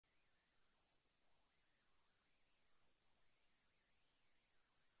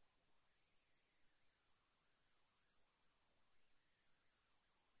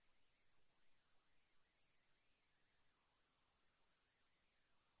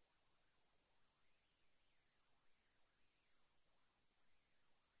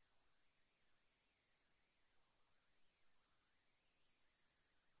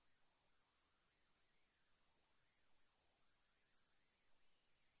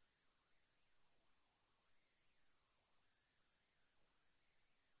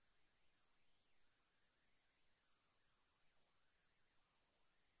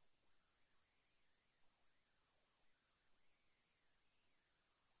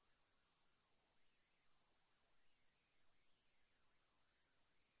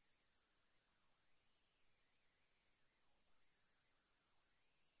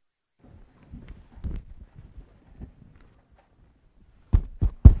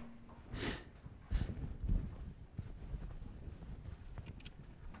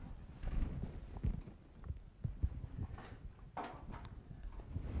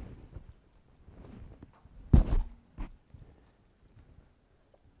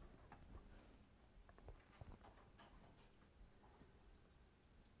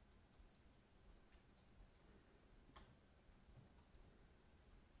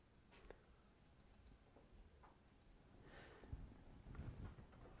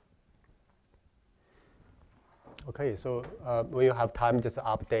Okay, so when you have time, just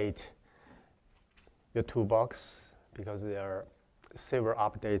update your toolbox because there are several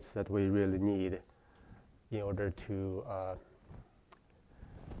updates that we really need in order to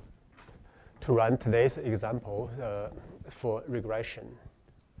run today's example for regression.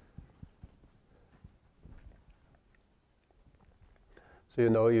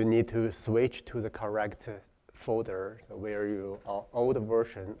 So you need to switch to the correct folder where your old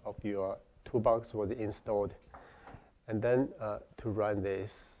version of your toolbox was installed, and then to run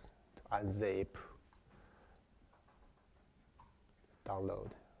this, to unzip,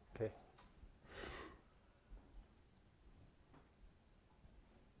 download. Okay.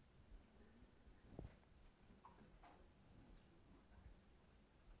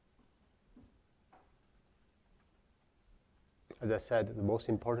 As I said, the most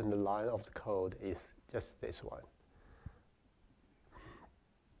important line of the code is just this one.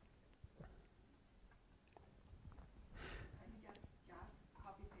 Can you just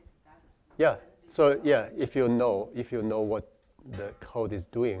copy paste that? Yeah. So yeah, if you know what the code is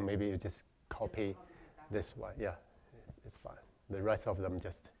doing, maybe you just copy this one. Yeah, it's fine. The rest of them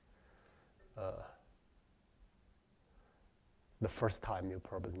just the first time you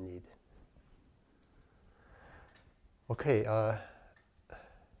probably need. Okay,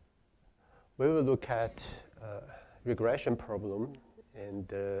 we will look at regression problem, and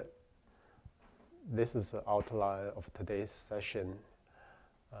this is the outline of today's session.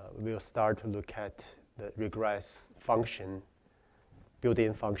 We'll start to look at the regress function,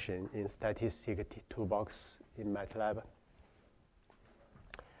 built-in function in statistic toolbox in MATLAB.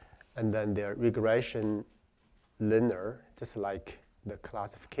 And then the regression learner, just like the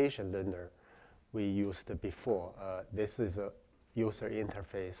classification learner we used before. This is a user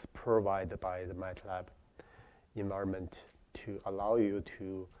interface provided by the MATLAB environment to allow you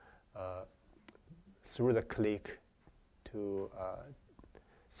to, through the click, to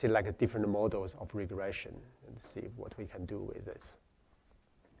select different models of regression and see what we can do with this.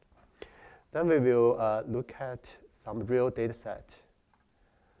 Then we will look at some real data set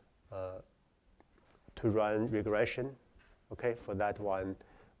to run regression. Okay, for that one,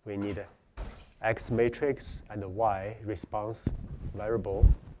 we need a X matrix and a Y response variable.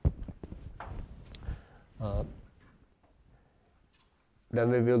 Then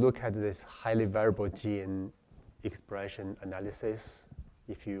we will look at this highly variable gene expression analysis.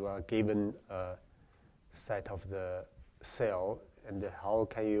 If you are given a set of the cell, and how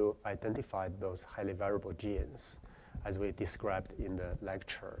can you identify those highly variable genes, as we described in the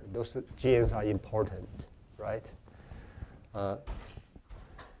lecture. Those genes are important, right?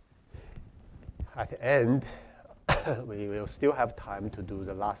 At the end, we will still have time to do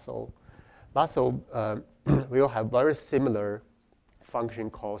the lasso. Lasso will have very similar function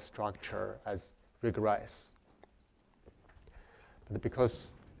call structure as regress. But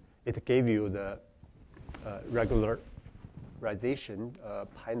because it gave you the regularization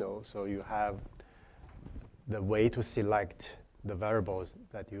panel, so you have the way to select the variables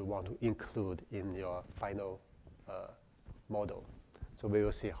that you want to include in your final model. So we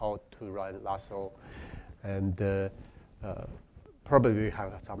will see how to run lasso, and probably we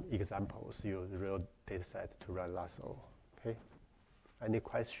have some examples, use real data set to run lasso. Okay, any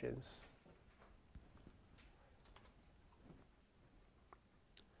questions?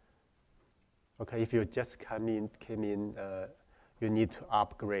 Okay, if you just came in, you need to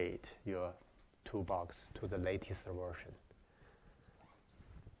upgrade your toolbox to the latest version.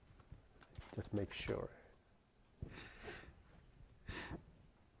 Just make sure.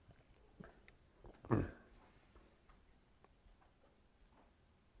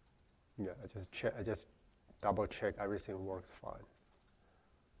 Yeah, I just double check everything works fine.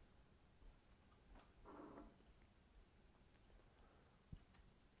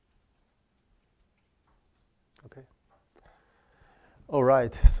 Okay. All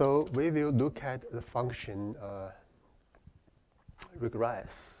right, so we will look at the function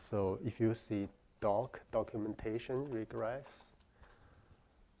regress. So if you see documentation regress,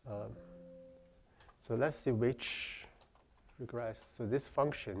 so let's see which regress. So this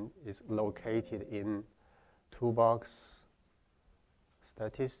function is located in toolbox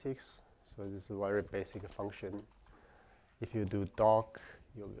statistics. So this is a very basic function. If you do doc,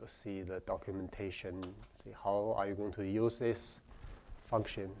 you will see the documentation. See how are you going to use this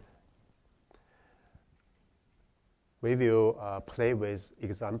function. We will play with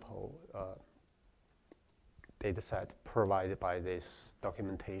example data set provided by this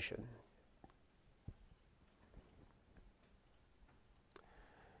documentation.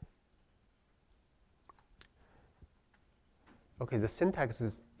 Okay, the syntax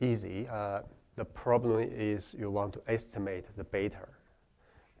is easy. the problem is you want to estimate the beta.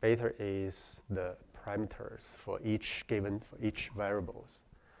 Beta is the parameters for each variables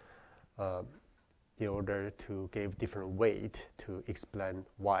in order to give different weight to explain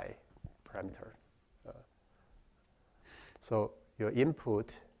y parameter. So your input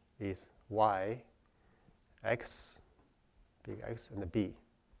is y, x, big X, and b.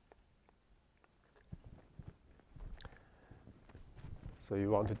 So you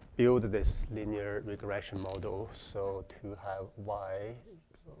want to build this linear regression model. So to have y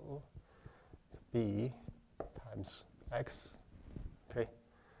equal b times x. Okay.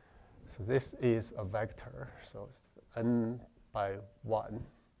 So this is a vector. So it's n by 1.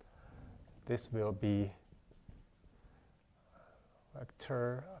 This will be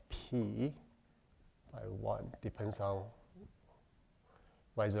vector p by 1. Depends on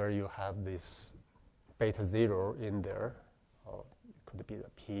whether you have this beta 0 in there, or it could be the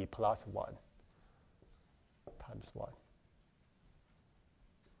p plus 1 times 1.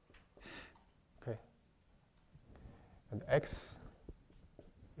 Okay. And x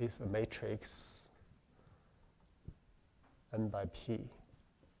is a matrix n by p.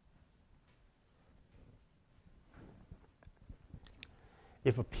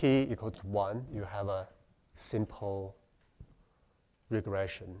 If p equals 1, you have a simple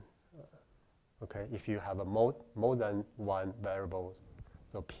regression. Okay, if you have a more than one variable,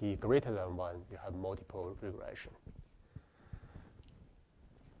 so p greater than 1, you have multiple regression.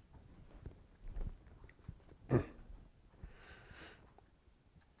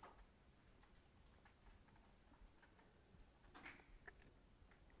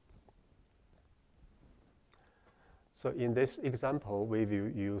 So in this example, we will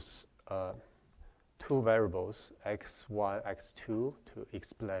use two variables, x1, x2, to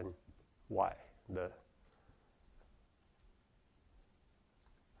explain y, the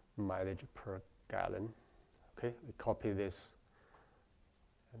mileage per gallon. Okay, we copy this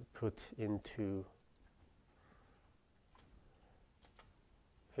and put into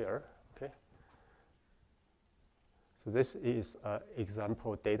here. Okay. So this is an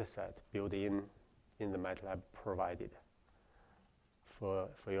example data set built in the MATLAB provided for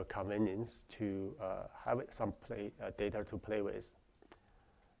your convenience to have some data to play with.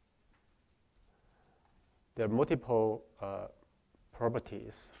 There are multiple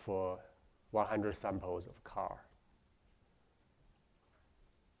properties for 100 samples of car.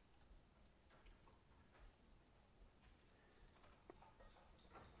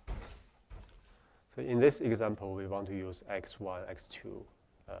 So in this example, we want to use x1, x2,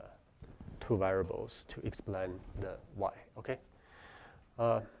 two variables to explain the y, okay?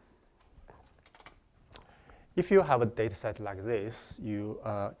 If you have a data set like this, you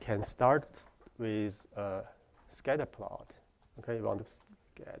can start with a scatter plot. Okay, you want to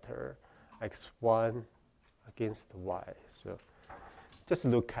scatter x1 against y. So just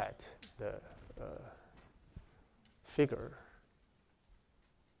look at the figure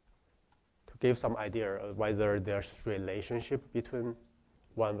to give some idea of whether there's relationship between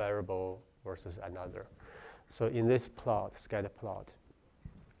one variable versus another. So in this plot, scatter plot,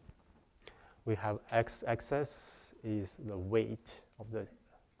 we have x-axis is the weight of the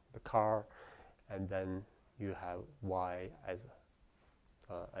car, and then you have y as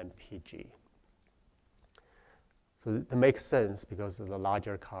mpg. So it makes sense because the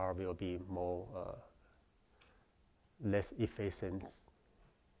larger car will be more less efficient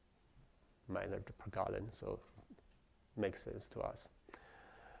mileage per gallon, so it makes sense to us.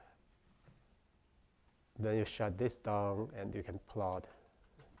 Then you shut this down and you can plot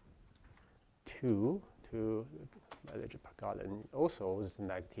 2 to mileage per gallon. Also, with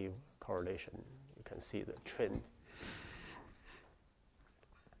negative correlation, you can see the trend.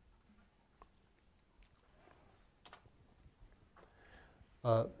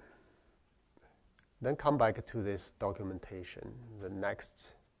 Then come back to this documentation. The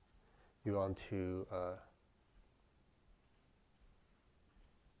next, you want to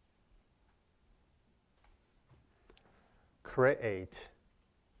create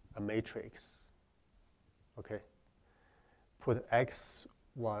a matrix. Okay, put x1,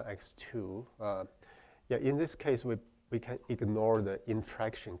 x2. Yeah, in this case, we can ignore the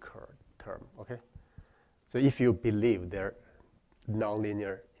interaction term. Okay, so if you believe there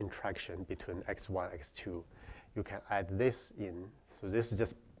nonlinear interaction between x1, x2, you can add this in. So this is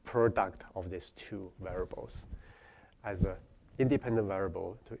just product of these two variables. As an independent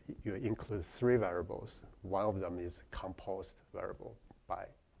variable, you include 3 variables. One of them is composed variable by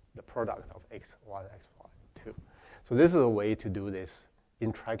the product of x1, x2. So this is a way to do this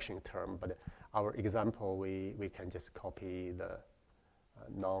interaction term, but our example, we can just copy the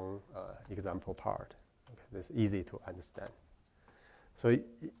non-example part. Okay, that's easy to understand. So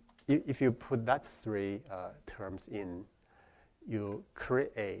if you put that three terms in, you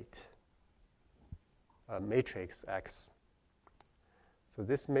create a matrix X. So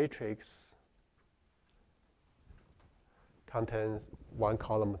this matrix contains one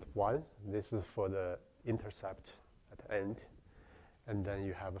column with 1. This is for the intercept at the end. And then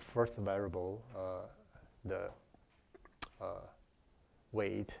you have a first variable, the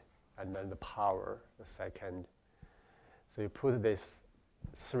weight, and then the power, the second. So you put these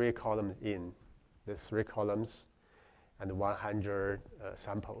 3 columns in, these 3 columns, and 100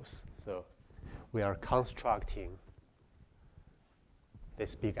 samples. So we are constructing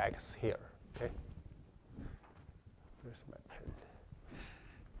this big X here, okay? Where's my pen?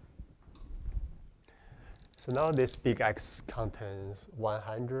 So now this big X contains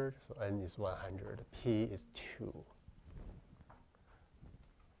 100, so N is 100, P is 2.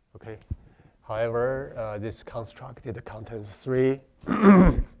 Okay. However, this constructed contains 3.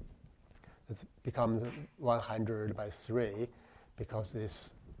 It becomes 100 by 3 because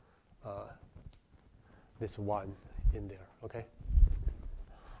this 1 in there. Okay.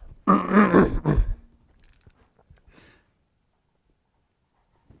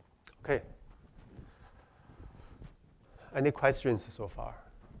 Okay. Any questions so far?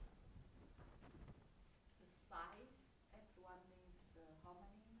 The size, x1 means how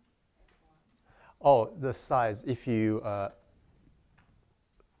many x1? Oh, the size. If you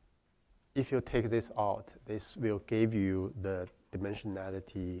take this out, this will give you the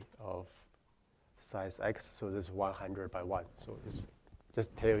dimensionality of size x. So this is 100 by 1. So it's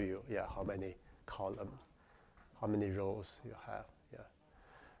just tell you, yeah, how many columns, how many rows you have. Yeah.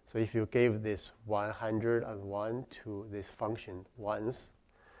 So if you give this 101 to this function once,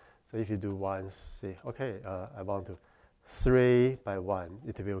 so if you do once, say, okay, I want to 3 by 1,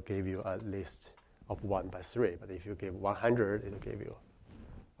 it will give you a list of 1 by 3. But if you give 100, it will give you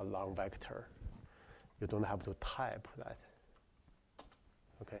a long vector. You don't have to type that.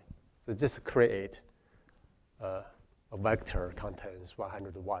 Okay, so just create a vector contains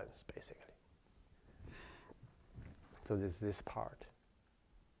 100 ones, basically. So there's this part.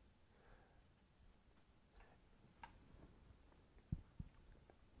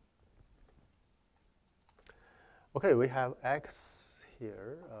 Okay, we have X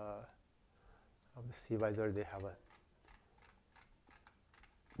here. Let's see whether they have a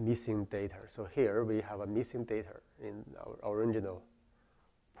missing data. So here we have a missing data in our original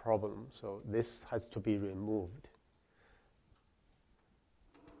problem. So this has to be removed.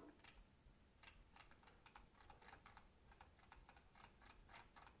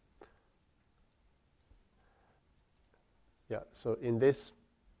 Yeah, so in this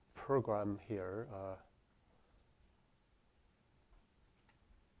program here,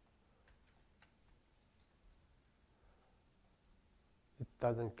 it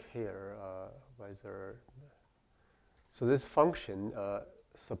doesn't care whether. So this function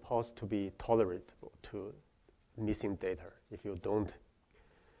supposed to be tolerable to missing data. If you don't,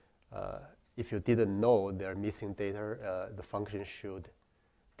 if you didn't know there are missing data, the function should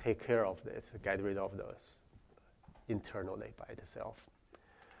take care of this, get rid of those internally by itself.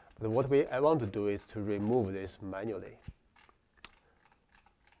 But what I want to do is to remove this manually.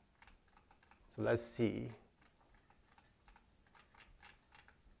 So let's see.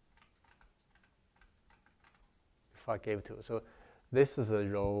 If I gave to, so this is a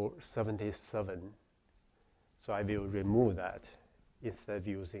row 77. So I will remove that. Instead of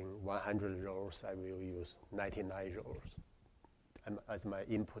using 100 rows, I will use 99 rows as my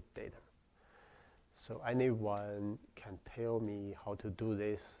input data. So anyone can tell me how to do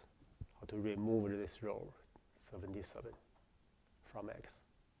this, how to remove this row 77 from X.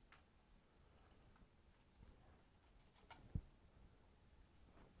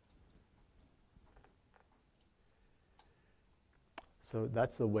 So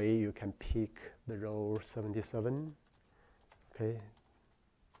that's the way you can pick the row 77. Okay.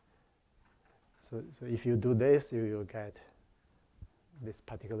 So if you do this, you will get this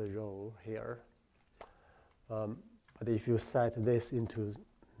particular row here. But if you set this into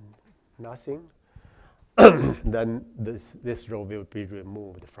nothing, then this row will be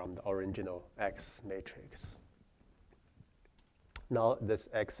removed from the original X matrix. Now this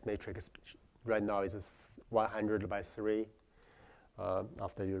X matrix right now is 100 by 3.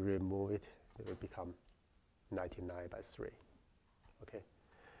 After you remove it, it will become 99 by 3. Okay.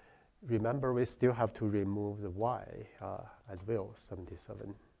 Remember, we still have to remove the Y as well,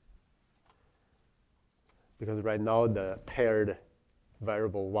 77. Because right now the paired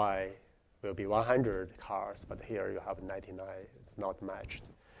variable Y will be 100 cars, but here you have 99, it's not matched.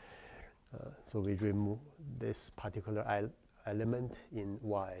 So we remove this particular element in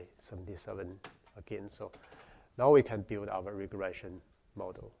Y77 again. So now we can build our regression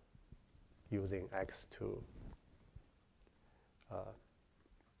model using X to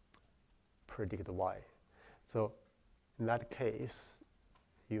predict Y. So in that case,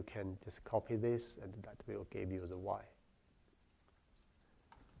 you can just copy this, and that will give you the Y,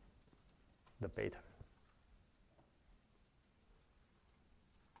 the beta.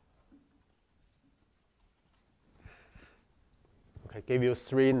 Okay, give you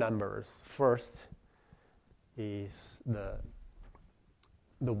three numbers. First is the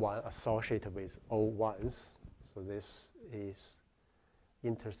one associated with all ones. So this is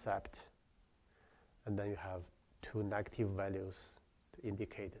intercept, and then you have two negative values to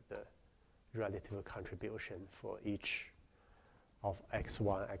indicate the relative contribution for each of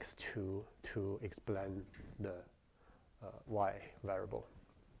x1, x2 to explain the y variable.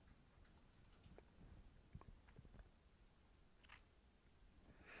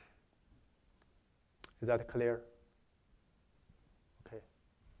 Is that clear? Okay.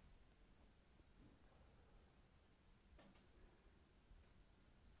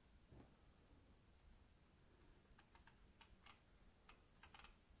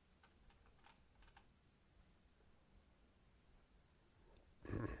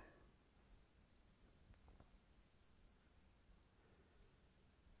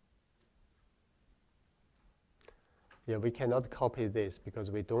 Yeah, we cannot copy this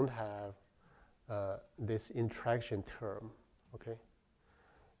because we don't have this interaction term, okay?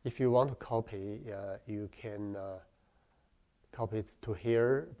 If you want to copy, you can copy it to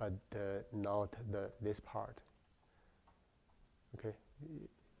here, but not this part, okay?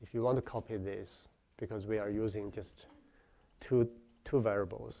 If you want to copy this, because we are using just two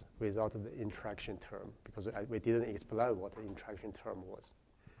variables without the interaction term, because we didn't explain what the interaction term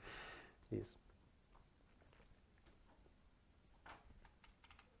is.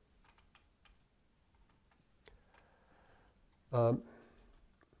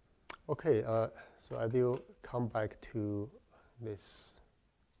 Okay, so I will come back to this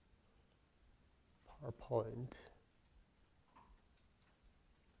PowerPoint.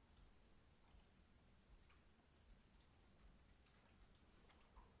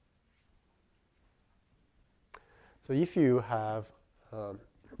 So if you have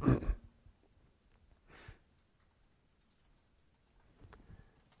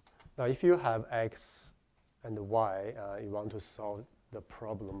now if you have x and y, you want to solve the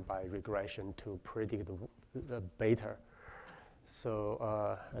problem by regression to predict the beta.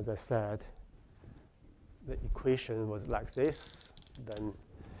 So as I said, the equation was like this. Then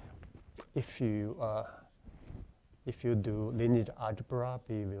if you do linear algebra,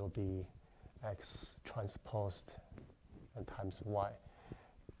 B will be x transposed and times y.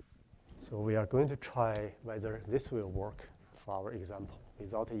 So we are going to try whether this will work for our example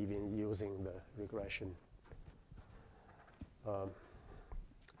without even using the regression.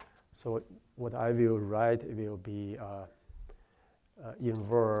 So what I will write will be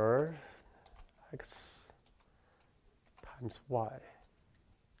inverse x times y.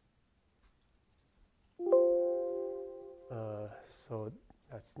 So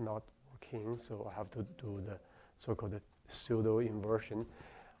that's not working, so I have to do the so-called pseudo inversion.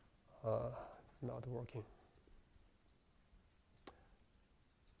 Not working.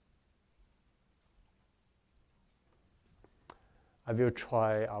 I will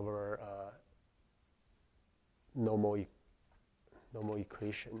try our normal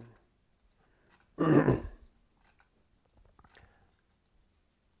equation.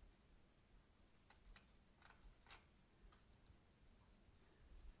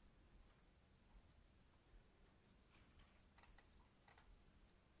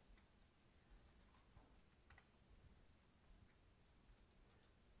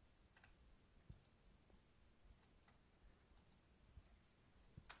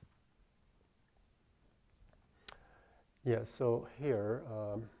 Yeah, so here,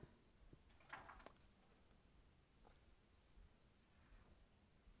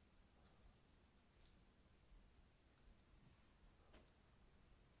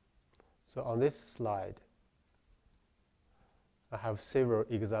 so on this slide, I have several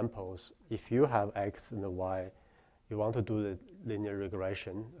examples. If you have x and y, you want to do the linear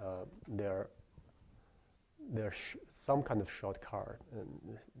regression, there's some kind of shortcut.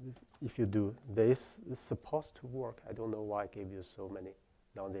 And if you do this, it's supposed to work. I don't know why I gave you so many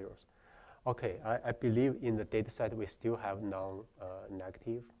non-zeros. Okay, I believe in the data set we still have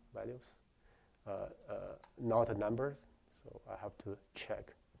non-negative values, not numbers. So I have to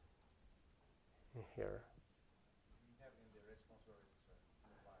check here.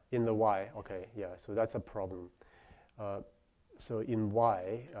 In the y, okay, yeah, so that's a problem. So in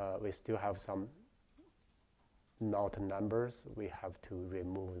y, we still have some not numbers. We have to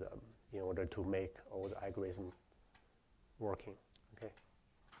remove them in order to make all the algorithm working, okay?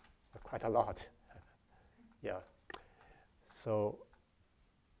 Quite a lot, yeah. So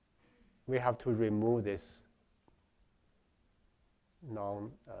we have to remove this not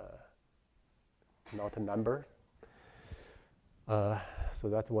a number. So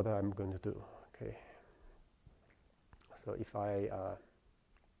that's what I'm going to do, okay? So if I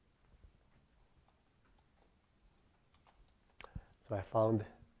found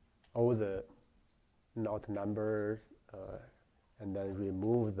all the not numbers and then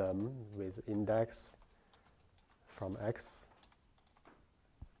remove them with index from x.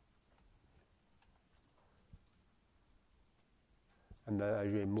 And then I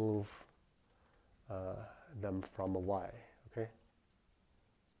remove them from y, okay?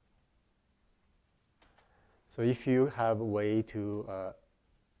 So if you have a way to,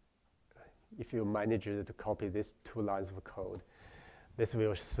 if you manage to copy these 2 lines of code, this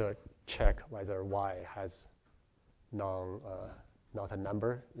will check whether y has not a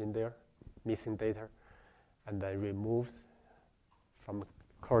number in there, missing data, and then remove from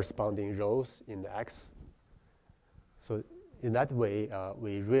corresponding rows in the x. So in that way,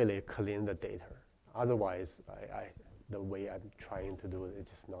 we really clean the data. Otherwise, the way I'm trying to do it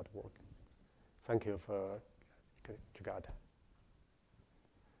just not work. Thank you for Jakarta.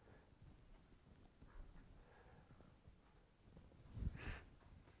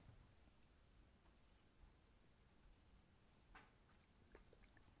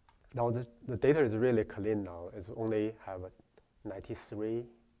 Now the data is really clean now. It's only have 93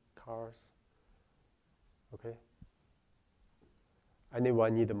 cars. Okay.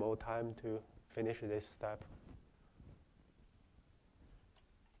 Anyone need more time to finish this step?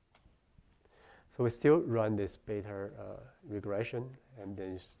 So we still run this beta regression, and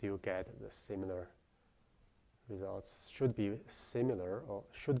then you still get the similar results. Should be similar or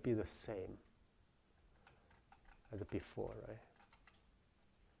should be the same as before, right?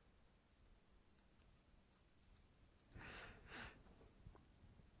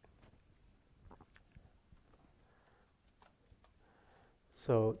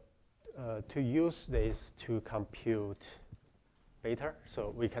 So to use this to compute beta,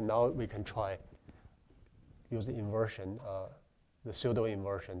 so we can try use the inversion, the pseudo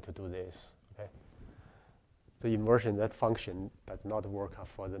inversion to do this. Okay, the inversion, that function does not work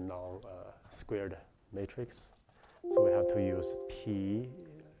for the non-squared matrix, so we have to use p.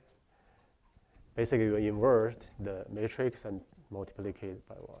 Basically, you invert the matrix and multiply it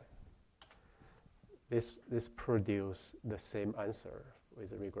by y. This produces the same answer with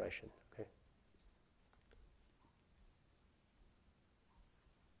the regression. Okay.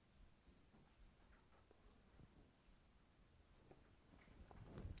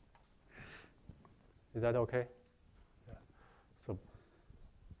 Is that okay? Yeah.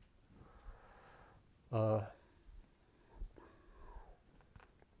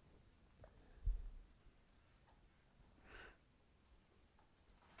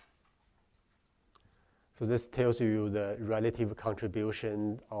 So this tells you the relative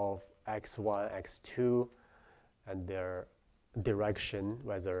contribution of x1, x2, and their direction,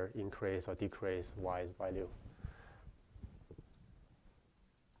 whether increase or decrease y's value.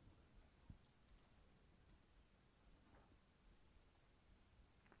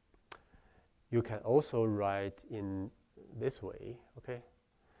 You can also write in this way, okay?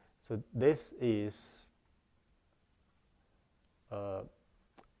 So this is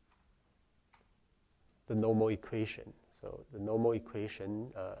the normal equation. So the normal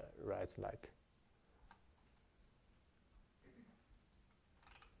equation writes like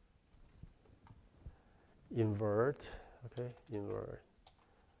invert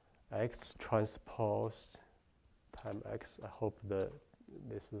x transpose times x. I hope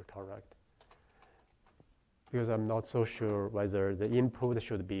this is correct, because I'm not so sure whether the input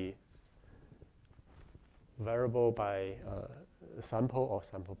should be variable by sample or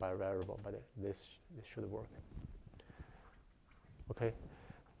sample by variable, but this should work. Okay.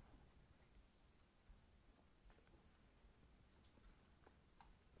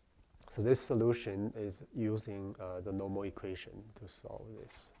 So this solution is using the normal equation to solve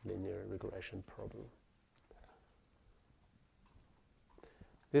this linear regression problem.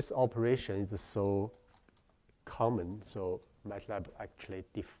 This operation is so common, so MATLAB actually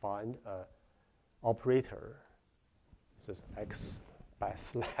defined an operator, so x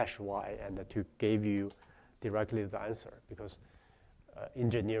 / y, and to give you directly the answer, because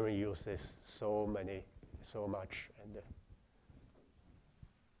engineering uses so much, and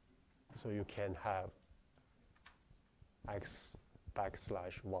so you can have x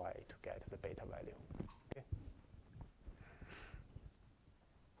backslash y to get the beta value. Okay.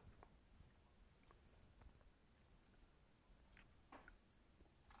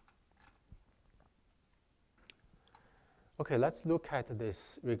 Okay, let's look at this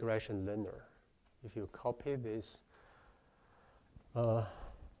regression learner. If you copy this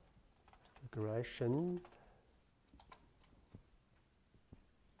regression,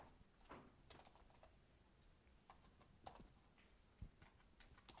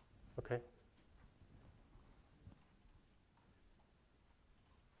 okay.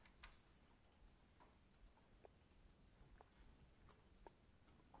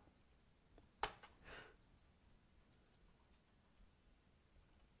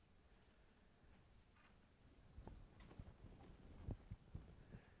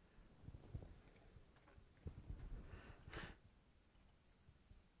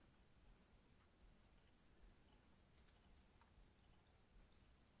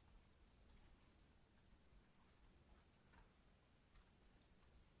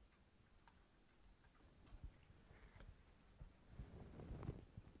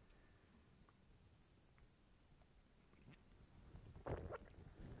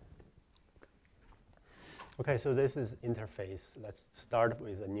 Okay, so this is interface. Let's start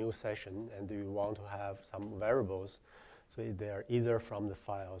with a new session, and you want to have some variables. So they're either from the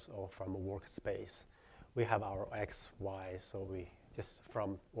files or from a workspace. We have our x, y, so we just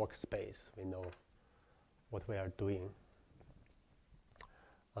from workspace, we know what we are doing.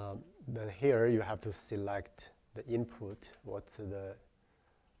 Then here you have to select the input, what's the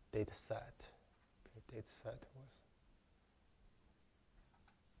data set. Okay, data set was.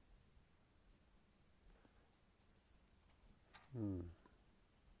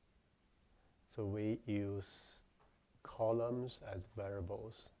 So we use columns as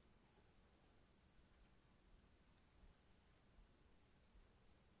variables.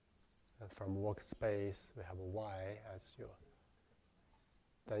 And from workspace, we have a y as your.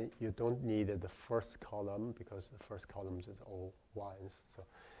 Then you don't need the first column because the first column is all ones. So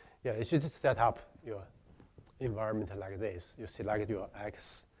yeah, you should just set up your environment like this. You select your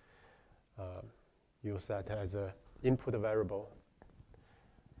x, use that as a input variable,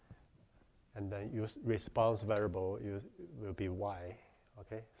 and then use response variable will be y,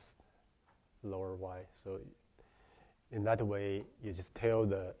 okay, lower y. So in that way, you just tell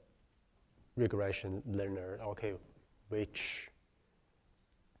the regression learner, okay, which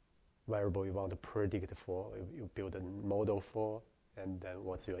variable you want to predict for, you build a model for, and then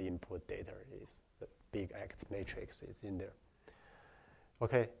what's your input data is. The big X matrix is in there.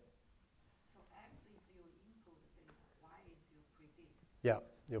 Okay. So X is your input data, Y is your predict. Yeah,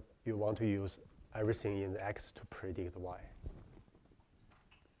 you want to use everything in X to predict Y.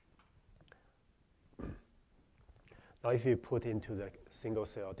 Now if you put into the single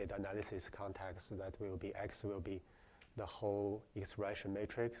cell data analysis context, that will be X will be the whole expression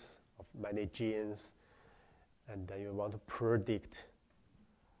matrix of many genes, and then you want to predict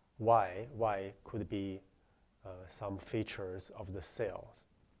Y. Y could be some features of the cells.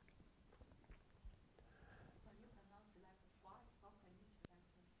 But you cannot select Y. How can you select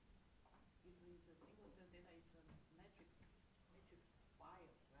it? If it's a single cell data, it's a matrix file,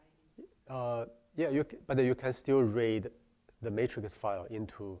 right? Yeah, but you can still read the matrix file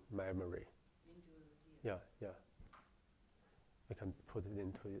into memory. Into the GL. Yeah. I can put it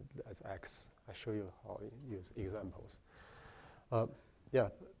into it as X. I show you how you use examples. Yeah,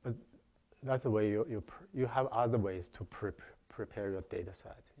 but that's the way you have other ways to prepare your data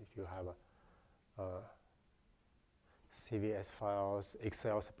set. If you have CVS files,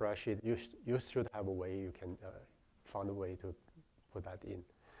 Excel spreadsheet, you should have a way you can find a way to put that in.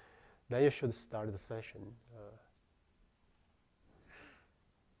 Then you should start the session.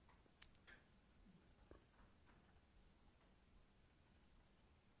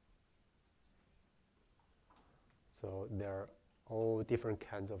 So there are all different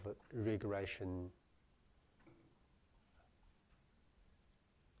kinds of regression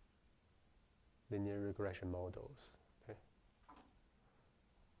linear regression models. Okay.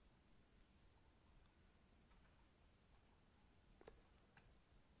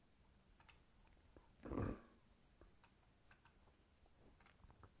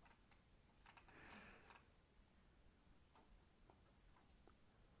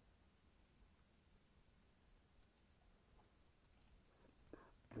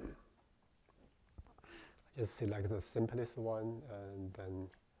 Just select the simplest one and then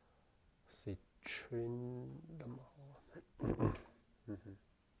train them all. Mhm.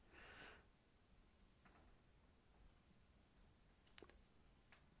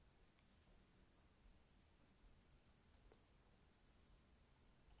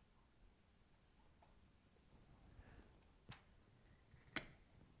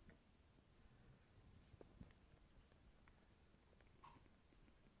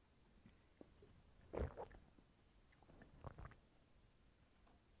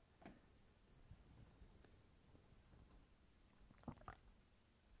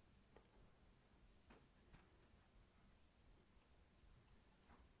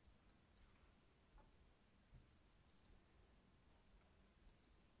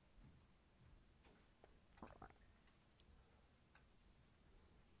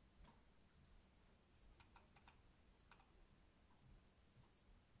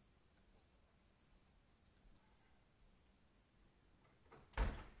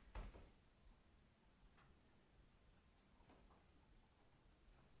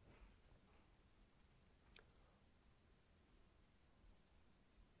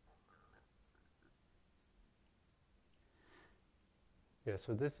 Yeah,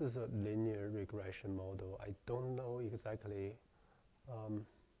 so this is a linear regression model. I don't know exactly,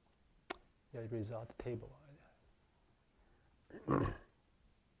 yeah, result table.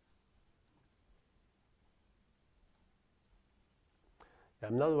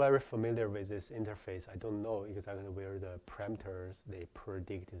 I'm not very familiar with this interface. I don't know exactly where the parameters they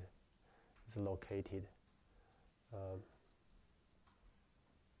predicted is located. Um,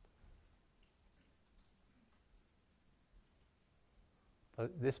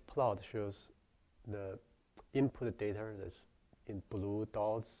 but this plot shows the input data that's in blue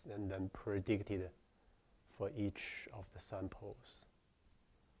dots and then predicted for each of the samples.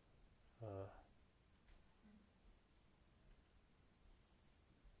 Uh,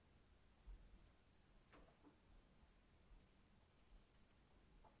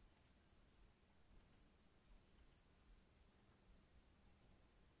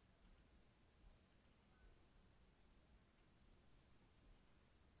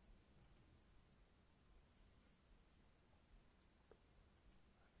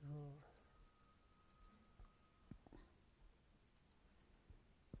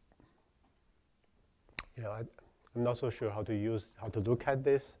 yeah, I'm not so sure how to look at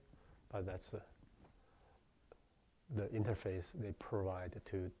this, but that's the interface they provide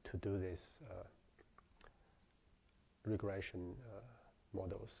to do this regression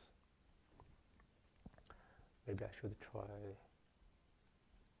models. Maybe I should try.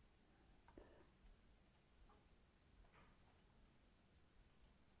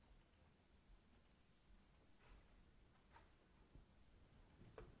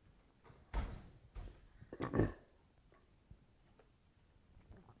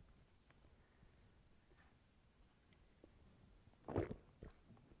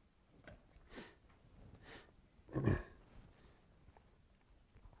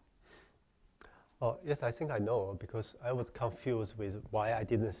 Oh, yes, I think I know, because I was confused with why I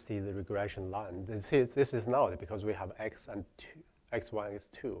didn't see the regression line. This is not, because we have x and x1 is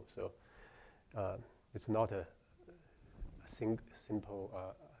 2, so it's not a simple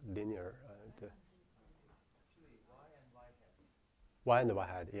linear. Y and y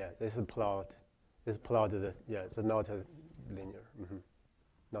hat, yeah. This is plot. This plot, yeah, it's not a linear.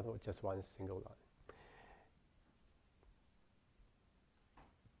 Not just one single line.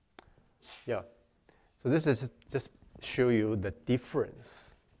 Yeah. So this is just show you the difference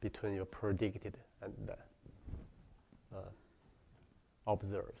between your predicted and the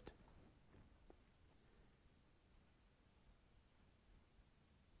observed.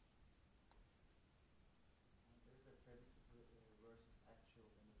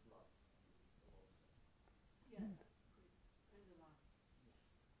 Yes, there's a lot.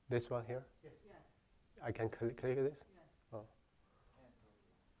 This one here? Yes. I can click this? Yes. Oh.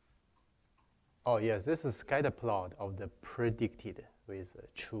 Oh, yes, this is scatter plot of the predicted with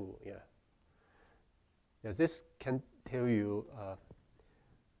true, yeah. Yeah, this can tell you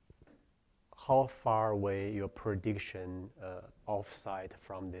how far away your prediction offsite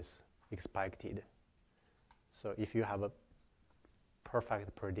from this expected. So if you have a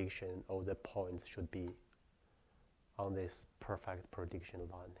perfect prediction, all the points should be on this perfect prediction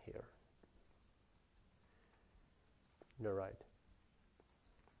line here. You're right.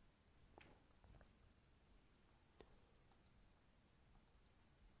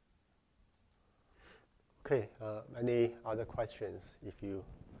 Okay, any other questions? If you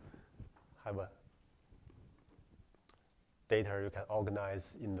have a data you can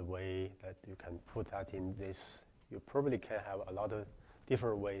organize in the way that you can put that in this, you probably can have a lot of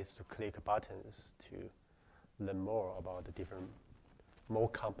different ways to click buttons to learn more about the different more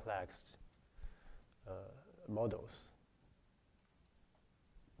complex models.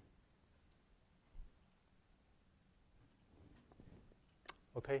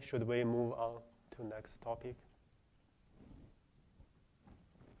 Okay, should we move on to next topic?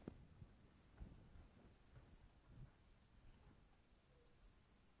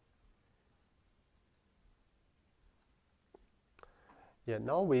 Yeah,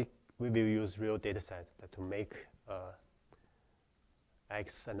 now we will use real data set to make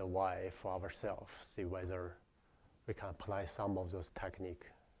X and Y for ourselves, see whether we can apply some of those techniques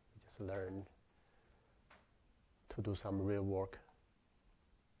we just learned to do some real work.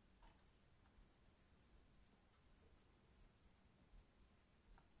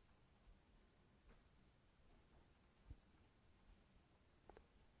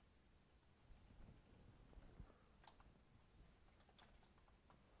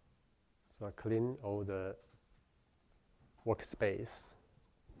 So I clean all the workspace.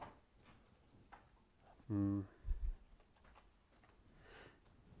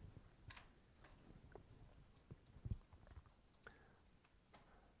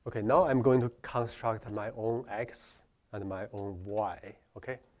 Okay, now I'm going to construct my own X and my own Y,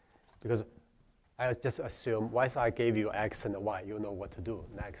 okay? Because I just assume once I gave you X and Y, you know what to do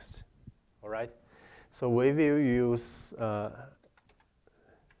next, all right? So we will use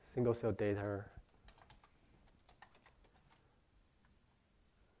single cell data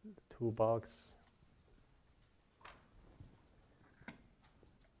toolbox.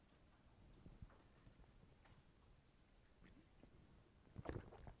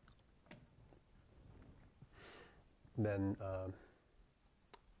 Then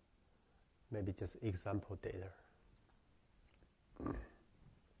maybe just example data.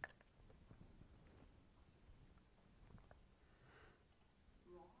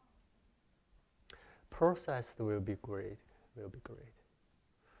 Processed will be great.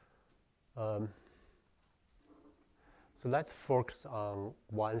 So let's focus on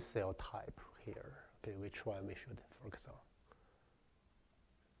one cell type here. Okay, which one we should focus on?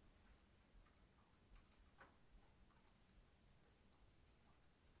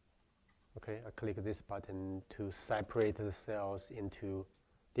 Okay, I click this button to separate the cells into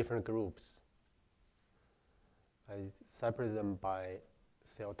different groups. I separate them by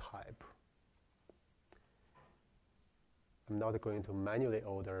cell type. I'm not going to manually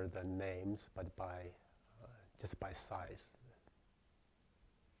order the names, but by just by size.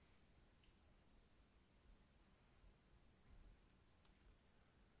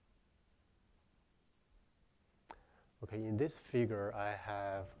 Okay, in this figure, I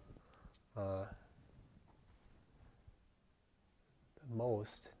have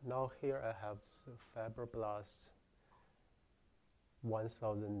most. Now here I have fibroblasts,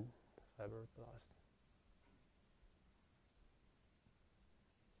 1,000 fibroblasts.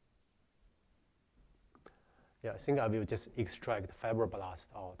 Yeah, I think I will just extract fibroblasts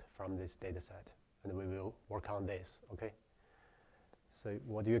out from this data set, and we will work on this, okay? So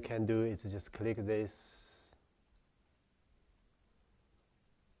what you can do is just click this,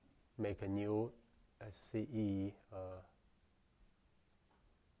 make a new SCE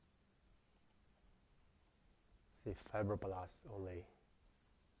see fibroblasts only.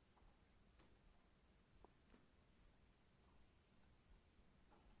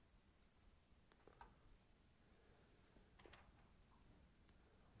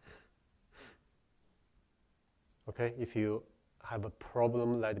 Okay, if you have a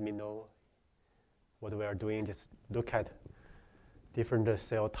problem, let me know. What we are doing, just look at different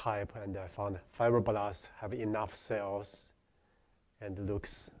cell type, and I found fibroblasts have enough cells and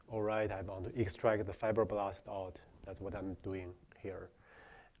looks all right. I want to extract the fibroblast out. That's what I'm doing here.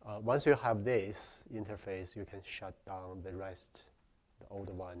 Once you have this interface, you can shut down the rest, the old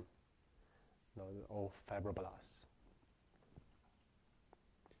one, the old fibroblasts.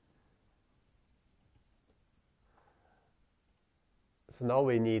 So now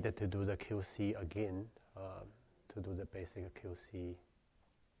we need to do the QC again, to do the basic QC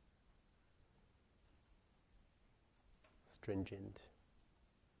stringent.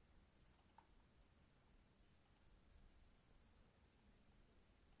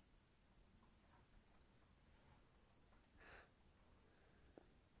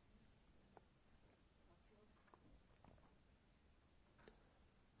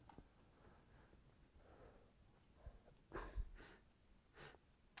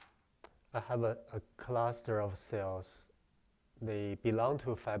 I have a cluster of cells. They belong to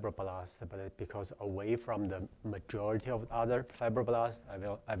fibroblasts, but because away from the majority of other fibroblasts,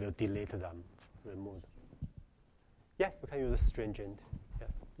 I will delete them, remove them. Yeah, you can use stringent. Yeah,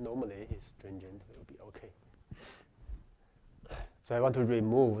 normally stringent will be okay. So I want to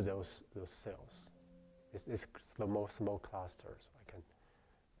remove those cells. It's small cluster, so I can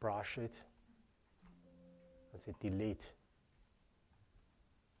brush it and say delete.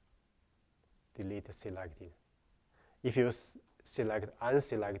 Delete selected. If you select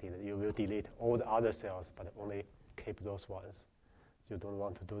unselected, you will delete all the other cells, but only keep those ones. You don't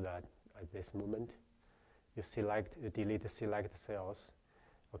want to do that at this moment. You delete the select cells.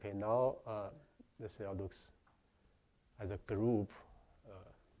 Okay, now the cell looks as a group.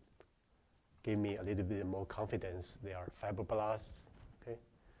 Give me a little bit more confidence. They are fibroblasts. Okay,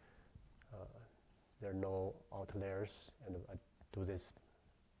 there are no outliers, and I do this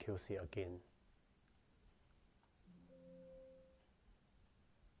QC again.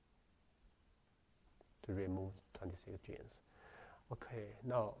 To remove 26 genes. Okay,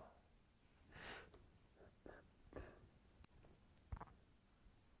 now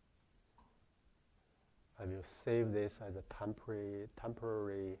I will save this as a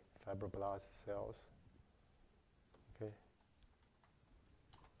temporary fibroblast cells. Okay.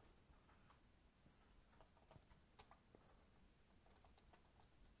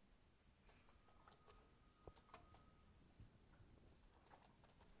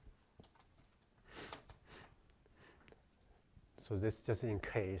 So this just in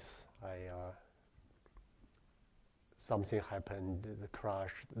case something happened, the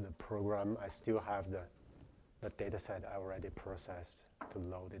crash, the program, I still have the data set I already processed to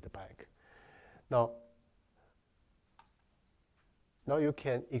load it back. Now you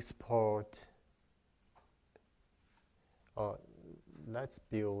can export, let's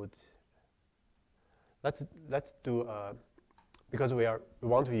do, because we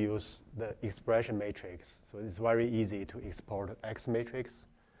want to use the expression matrix, so it's very easy to export X matrix.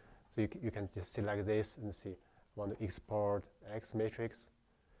 So you can just select this and see, want to export X matrix.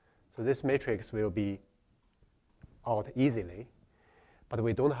 So this matrix will be out easily, but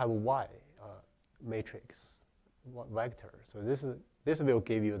we don't have Y matrix vector. So this will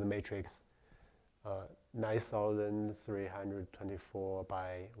give you the matrix 9,324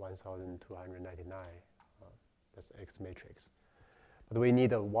 by 1,299. That's X matrix. But we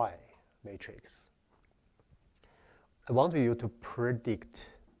need a Y matrix. I want you to predict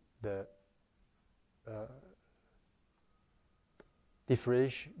the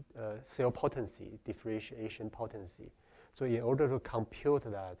cell potency, differentiation potency. So in order to compute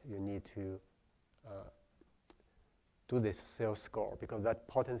that, you need to do this cell score, because that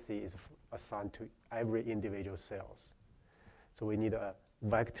potency is assigned to every individual cells. So we need a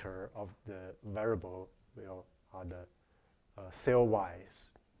vector of the variable are the cell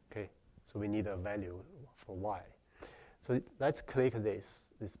Y's. Okay, so we need a value for Y. So let's click this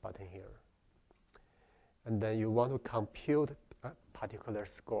button here, and then you want to compute a particular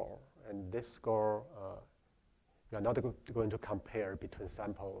score, and this score we are not going to compare between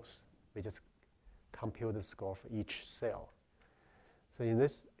samples. We just compute the score for each cell. So in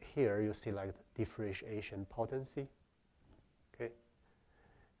this here, you select differentiation potency. Okay.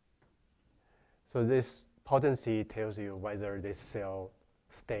 So this potency tells you whether this cell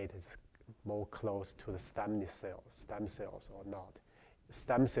state is more close to the stem cells or not. The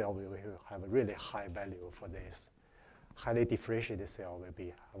stem cell will have a really high value for this. Highly differentiated cell will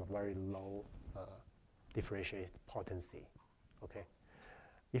have a very low differentiated potency. Okay.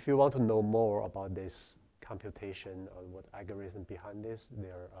 If you want to know more about this computation or what algorithm behind this,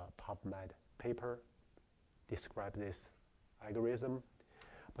 there are a PubMed paper describe this algorithm.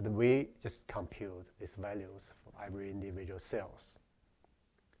 But we just compute these values for every individual cells.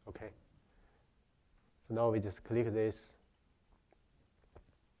 Okay. So now we just click this.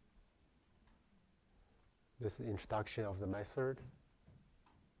 This is introduction of the method.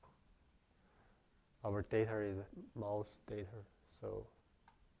 Our data is mouse data, so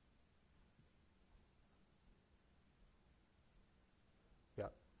yeah.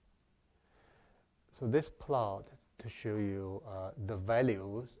 So this plot to show you the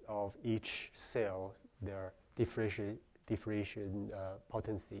values of each cell, their differentiation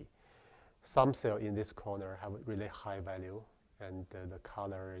potency. Some cell in this corner have a really high value, and the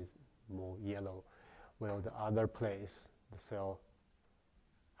color is more yellow, while the other place, the cell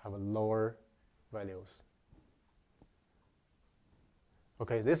have a lower values.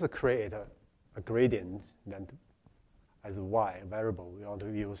 Okay, this create a gradient then as a Y variable. We want to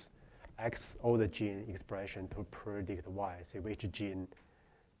use X or the gene expression to predict Y, see which gene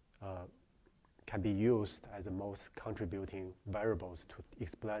can be used as the most contributing variables to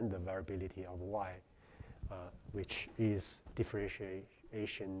explain the variability of Y, which is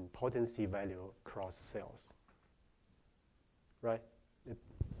differentiation potency value across cells. Right?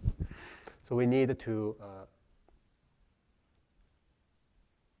 So we need to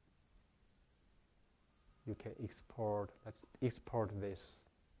you can export, let's export these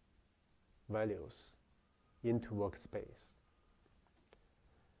values into workspace.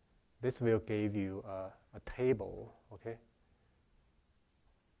 This will give you a table, okay?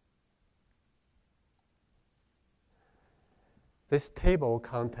 This table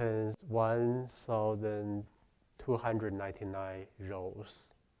contains 1,299 rows.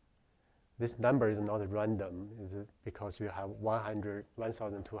 This number is not random, is because you have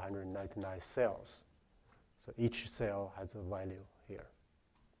 1,299 cells. So each cell has a value here.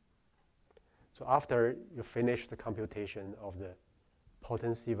 So after you finish the computation of the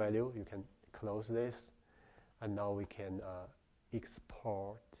potency value, you can close this, and now we can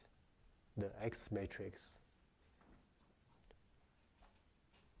export the X matrix.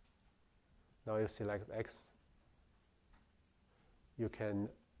 Now you select X. You can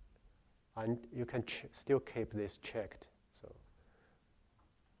still keep this checked. So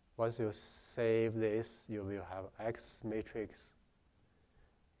once you save this, you will have X matrix.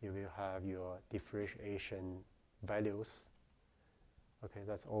 You will have your differentiation values. Okay,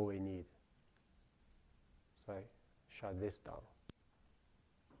 that's all we need. So I shut this down.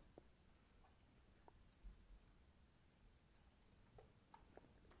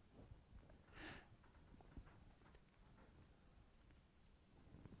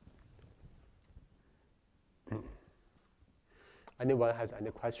 Anyone has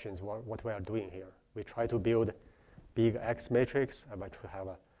any questions what we are doing here? We try to build big X matrix. I want to have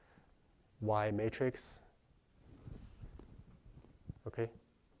a Y matrix. Okay.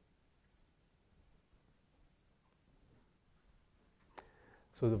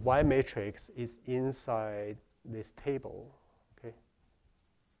 So the Y matrix is inside this table. Okay.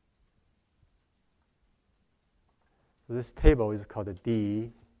 So this table is called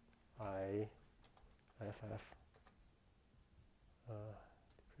DIFF.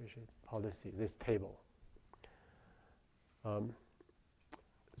 Differentiation policy, this table.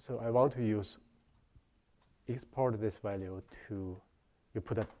 So I want to export this value to, you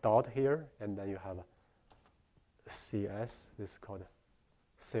put a dot here, and then you have a CS, this is called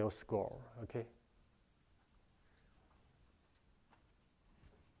sales score, okay?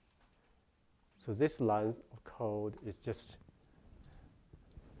 So this line of code is just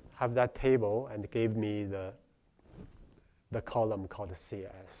have that table and give me the column called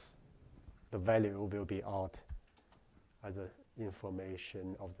CS. The value will be out as a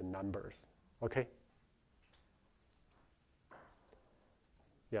information of the numbers. Okay?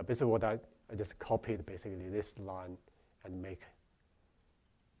 Yeah, basically what I just copied basically this line and make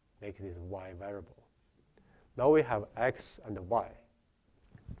this Y variable. Now we have X and Y.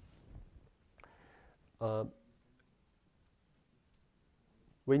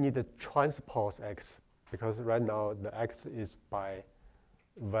 We need to transpose X because right now the X is by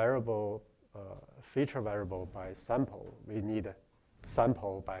variable, feature variable by sample. We need a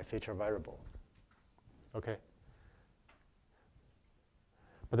sample by feature variable. Okay.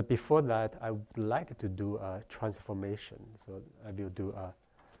 But before that, I would like to do a transformation. So I will do a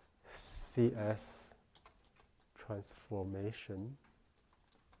CS transformation.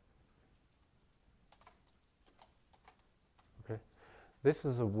 Okay. This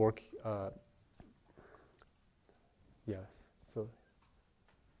is a work.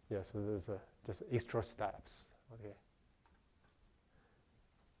 So there's just extra steps, okay,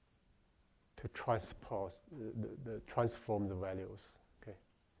 to transpose transform the values, okay,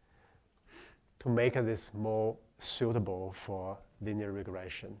 to make this more suitable for linear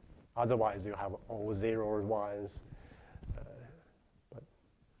regression. Otherwise, you have all zeros, ones. But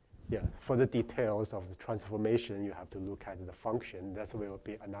yeah, for the details of the transformation, you have to look at the function. That will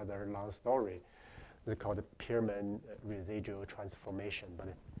be another long story. It's called Pearman residual transformation,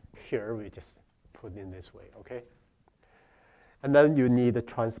 but here we just put in this way, okay? And then you need to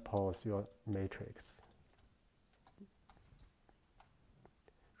transpose your matrix.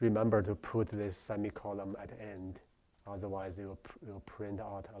 Remember to put this semicolon at the end, otherwise it will print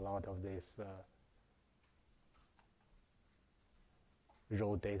out a lot of this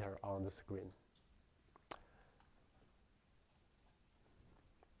raw data on the screen.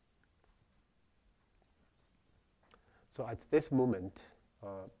 So at this moment,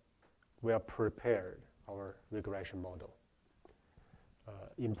 we are prepared our regression model,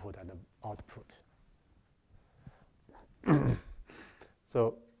 input and output.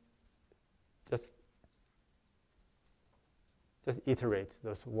 So just iterate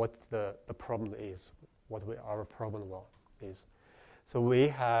what the problem is, what our problem is. So we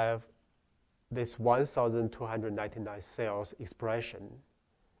have this 1,299 cells expression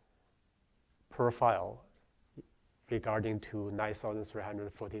per file regarding to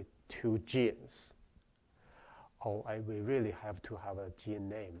 9,342 genes. Oh, we really have to have a gene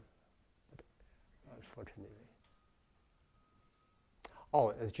name, unfortunately.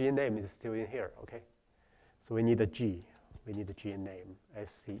 Oh, the gene name is still in here, okay? So we need a G. We need a gene name,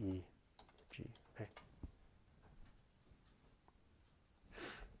 SCE-G, okay?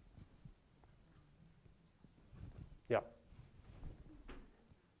 Yeah.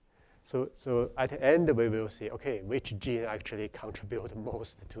 So at the end, we will see, okay, which gene actually contribute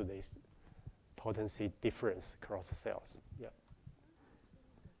most to this potency difference across the cells. Yeah.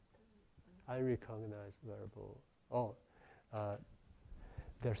 I recognize variable. Oh,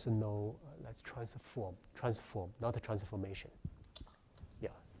 there's no, let's transform, not a transformation. Yeah.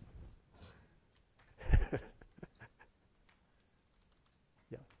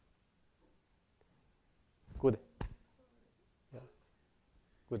 Yeah. Good. Yeah.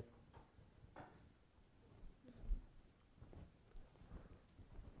 Good.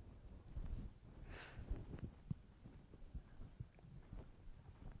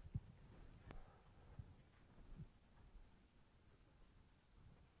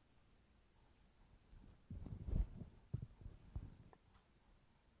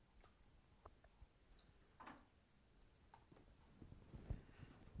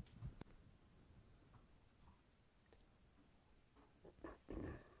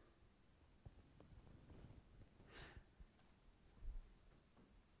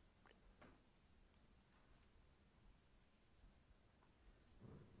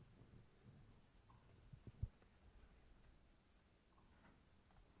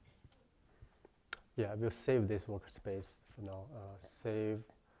 Yeah, we'll save this workspace for now. Save.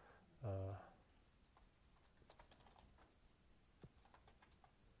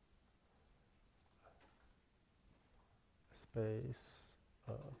 Space.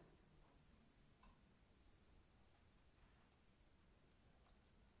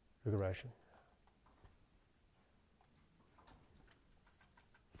 Regression.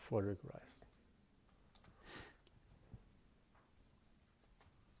 For regress.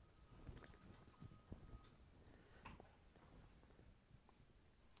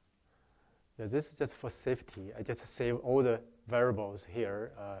 Yeah, this is just for safety. I just save all the variables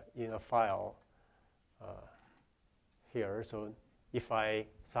here in a file here. So if I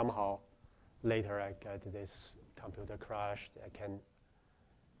somehow later I get this computer crash, I can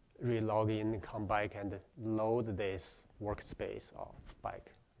re-log in, come back and load this workspace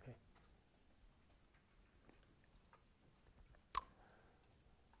back. Okay.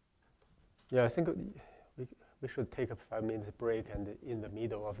 Yeah, I think we should take a 5 minute break, and in the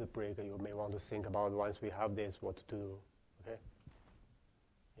middle of the break, you may want to think about once we have this, what to do. Okay.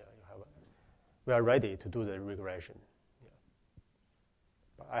 Yeah, we are ready to do the regression. Yeah.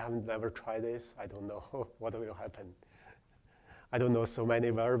 But I haven't never tried this. I don't know what will happen. I don't know so many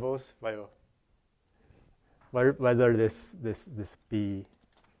variables. Whether this B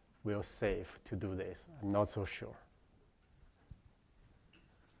will save to do this, I'm not so sure.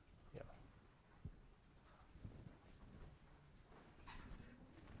 Yeah.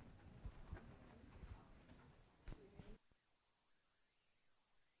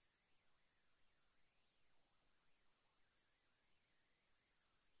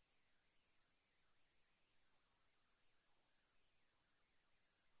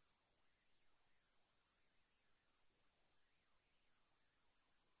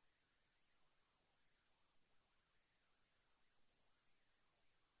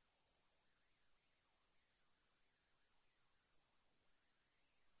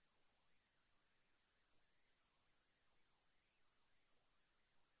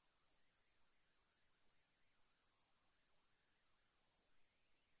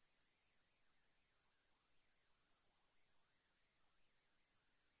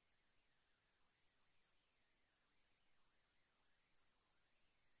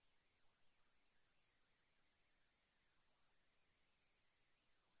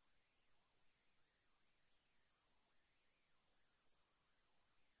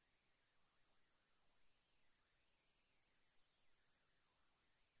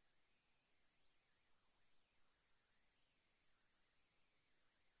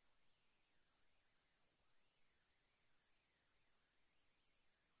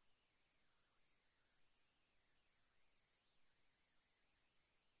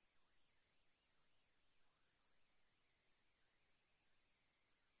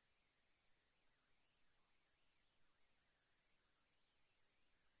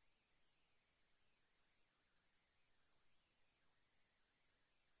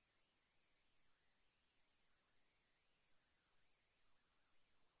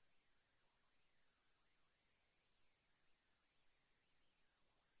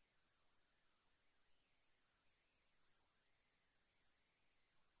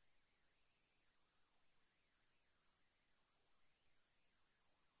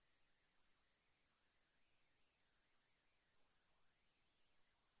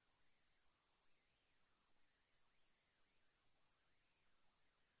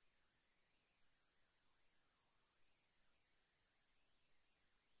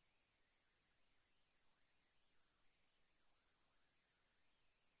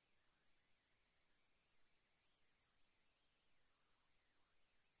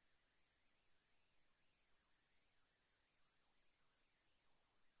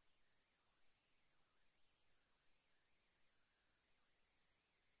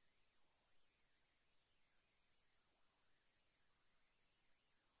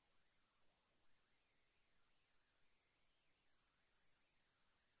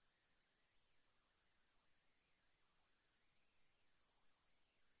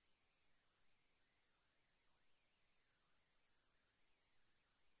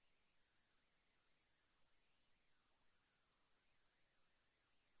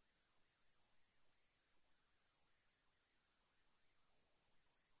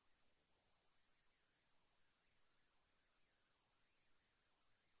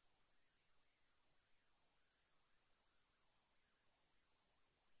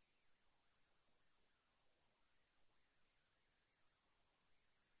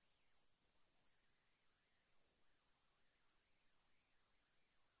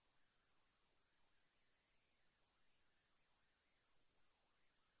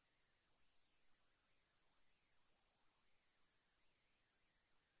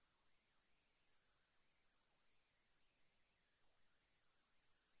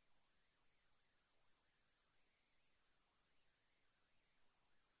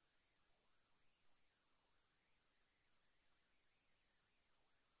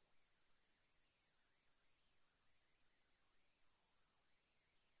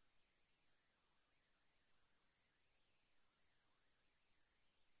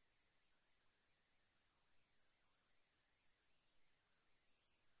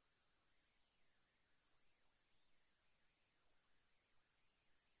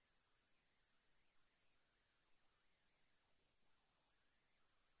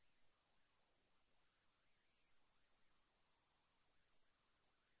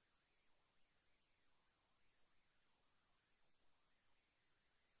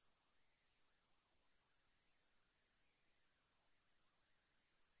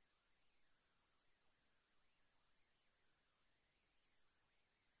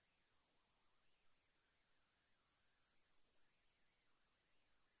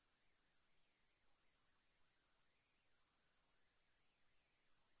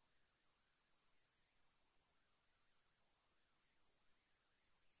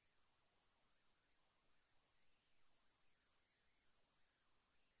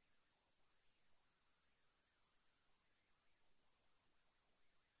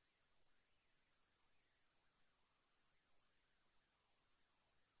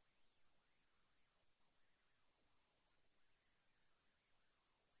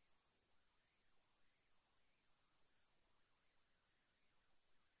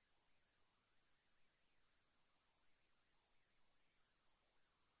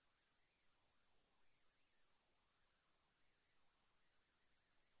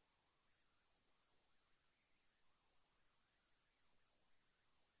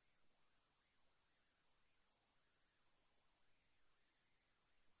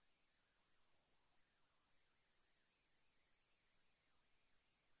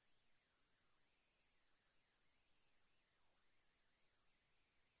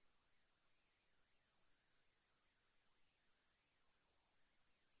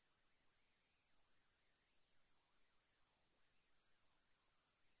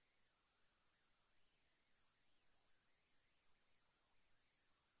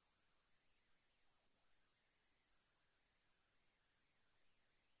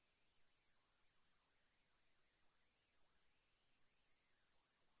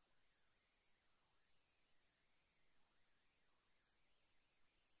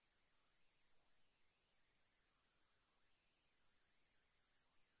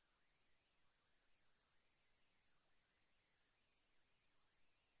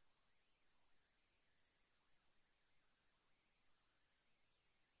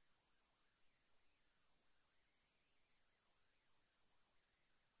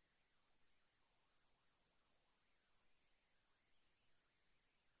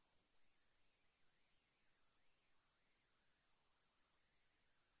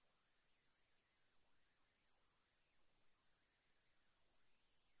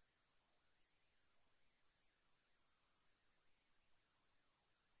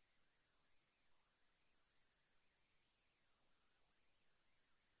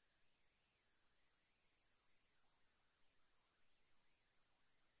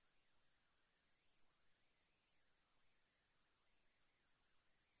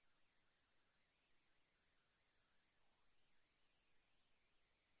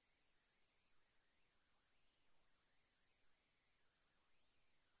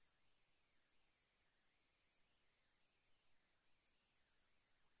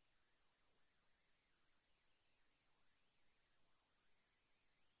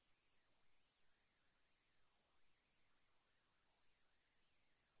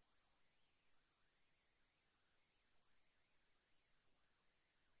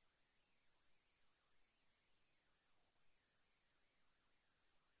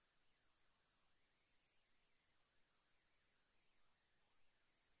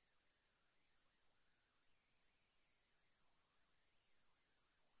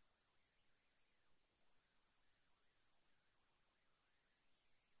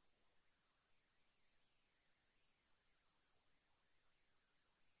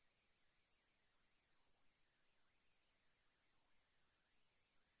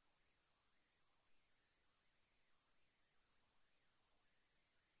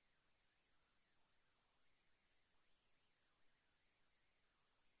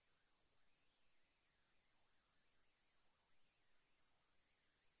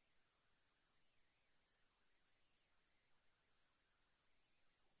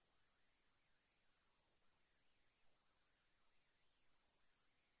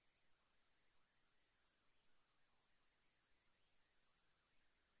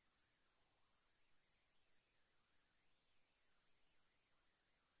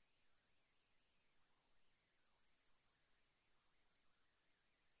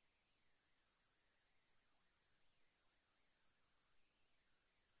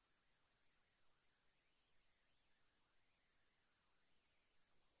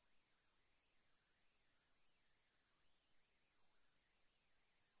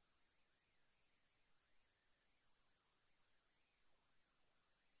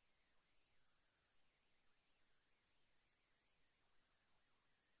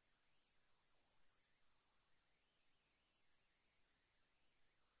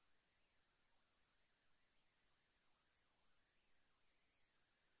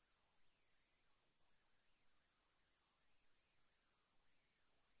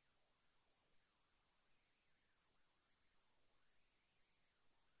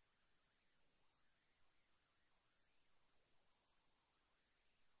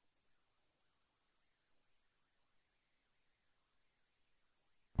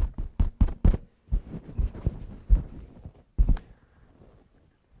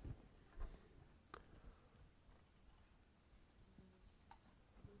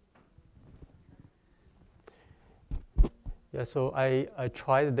 Yeah, so I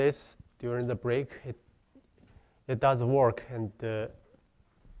tried this during the break. It does work, and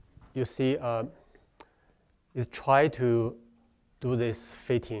you see, you try to do this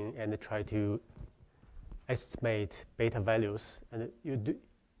fitting and try to estimate beta values, and you do,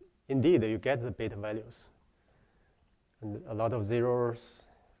 indeed, you get the beta values, and a lot of zeros,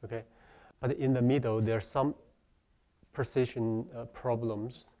 okay? But in the middle, there are some precision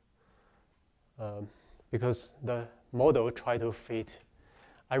problems because the model try to fit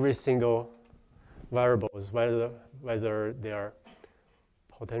every single variables, whether they are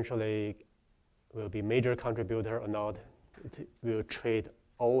potentially will be major contributor or not. It will treat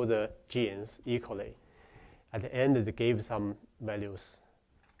all the genes equally. At the end, it gave some values.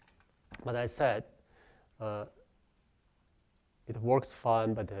 But I said it works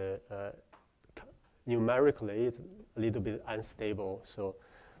fine, but numerically it's a little bit unstable. So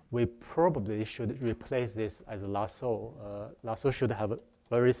we probably should replace this as a lasso. Lasso should have a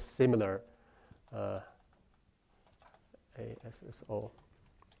very similar ASSO.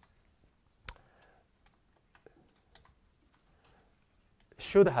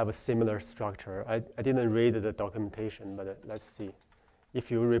 Should have a similar structure. I didn't read the documentation, but let's see.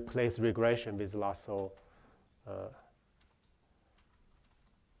 If you replace regression with lasso,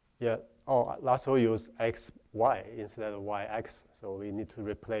 yeah, oh, lasso use X, Y instead of Y, X, so we need to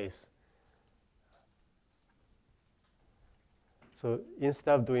replace. So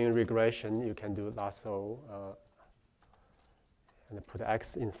instead of doing regression, you can do lasso and put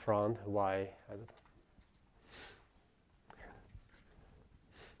X in front, Y.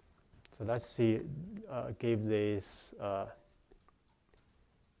 So let's see, give this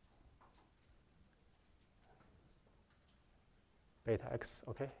beta X,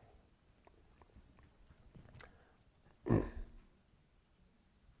 okay?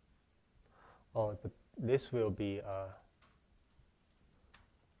 Oh, this will be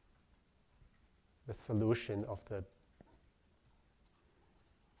the solution of the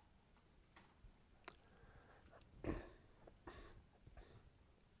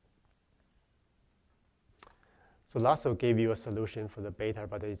So lasso gave you a solution for the beta,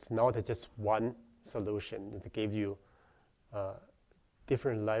 but it's not just one solution. It gave you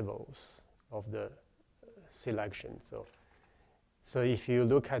different levels of the selection. So if you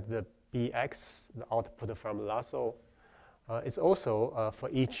look at the BX, the output from lasso, it's also for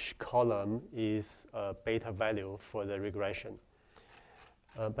each column is a beta value for the regression.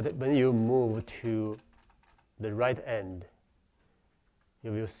 But when you move to the right end,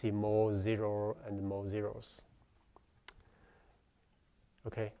 you will see more zero and more zeros.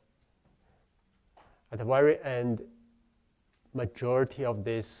 Okay. At the very end, majority of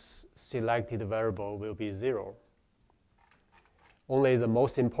this selected variable will be zero. Only the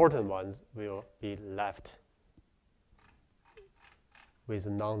most important ones will be left with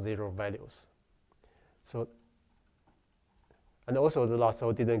non-zero values. So, and also the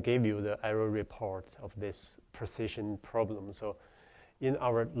lasso didn't give you the error report of this precision problem. So in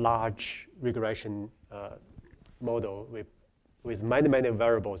our large regression model with many, many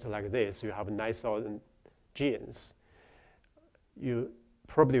variables like this, you have 9,000 genes. You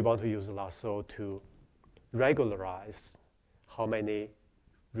probably want to use lasso to regularize how many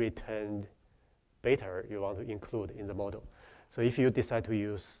returned beta you want to include in the model. So if you decide to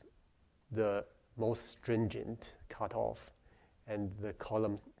use the most stringent cutoff and the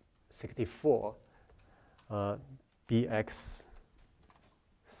column 64, BX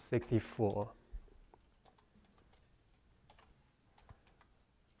 64,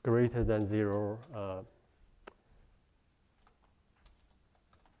 greater than zero,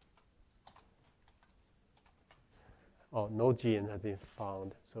 no gene has been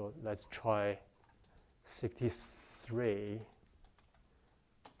found. So let's try 63.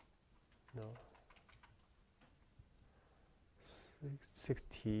 No.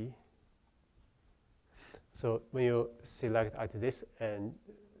 60. So when you select at this end,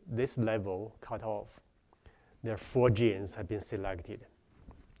 this level cutoff, there are 4 genes have been selected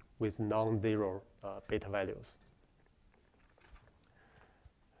with non-zero beta values.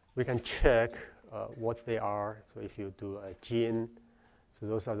 We can check what they are. So if you do a gene, so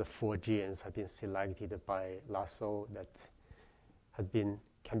those are the 4 genes have been selected by lasso that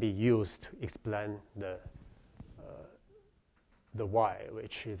can be used to explain the Y,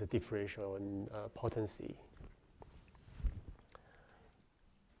 which is a differential in potency.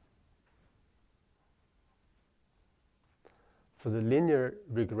 For the linear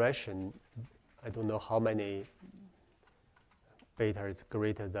regression, I don't know how many beta is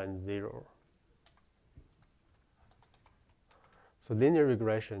greater than 0. So linear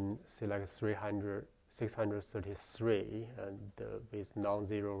regression selects 300 633 and with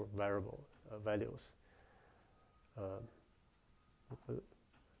non-zero variable values.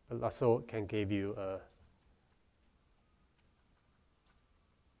 Lasso can give you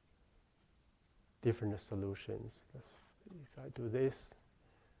different solutions. If I do this,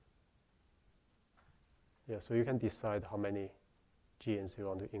 yeah, so you can decide how many genes you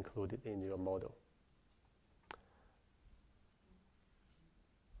want to include in your model.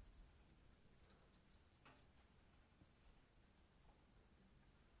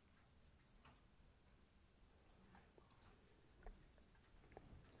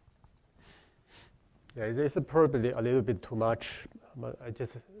 Yeah, this is probably a little bit too much, but I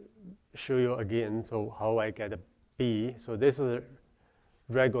just show you again. So how I get a B. So this is a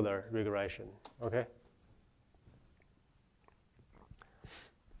regular regression. Okay.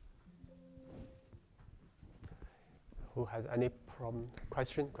 Who has any problem?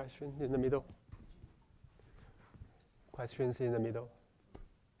 Question in the middle? Questions in the middle?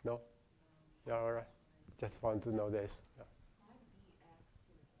 No? Yeah, all right. Just want to know this.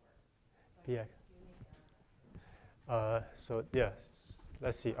 Yeah. BX. So yes,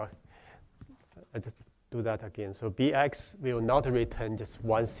 let's see. I just do that again. So BX will not return just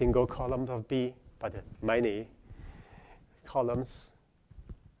one single column of B, but many columns.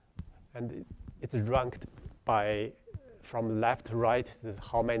 And it's ranked by from left to right,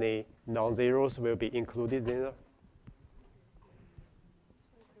 how many non-zeros will be included in it.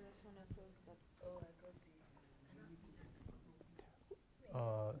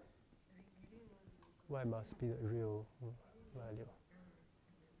 Y must be the real value.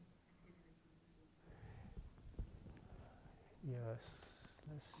 Yes,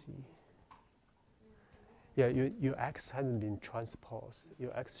 let's see. Yeah, your X hasn't been transposed.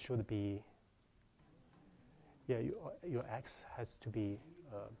 Your X should be, yeah, your X has to be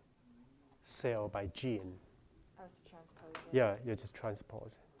cell by gene. I was transposing. Yeah, you just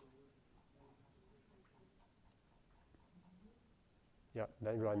transpose. Yeah,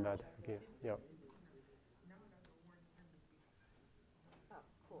 then run that again. Yeah. Oh,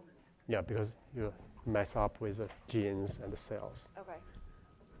 cool. Yeah, because you mess up with the genes and the cells. Okay.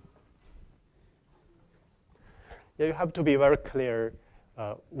 Yeah, you have to be very clear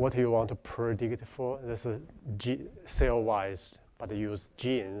what you want to predict for. This is cell-wise, but use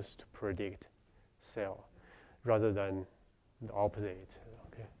genes to predict cell rather than the opposite.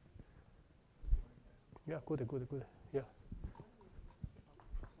 Okay. Yeah, good. Yeah.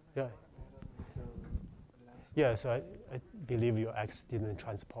 Yeah. Yeah, so I believe your X didn't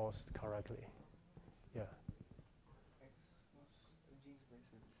transpose correctly. Yeah.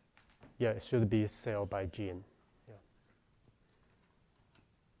 Yeah, it should be cell by gene. Yeah.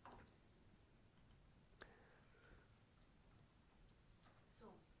 So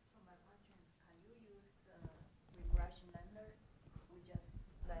my question is, can you use the regression lender? We just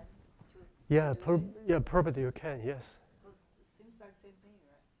learn to Yeah, probably you can. Yes. Because it seems like same thing,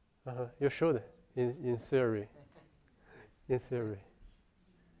 right? You should, in theory. In theory.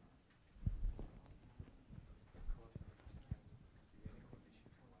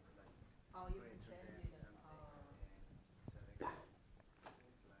 Oh, you can change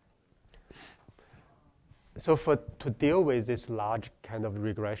it. So to deal with this large kind of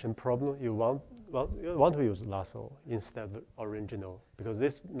regression problem, you want to use lasso instead of original, because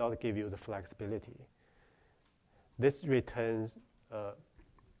this not give you the flexibility. This returns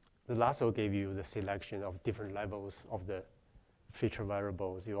the lasso gave you the selection of different levels of the feature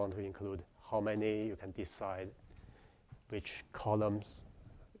variables you want to include. How many you can decide which columns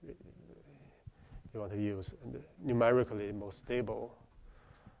you want to use, and numerically most stable.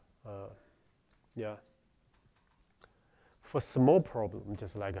 Yeah. For small problems,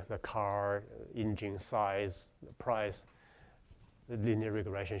 just like the car, engine size, the price, the linear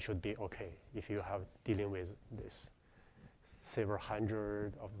regression should be okay. If you have dealing with this several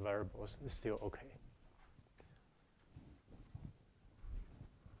hundred of variables, it's still okay.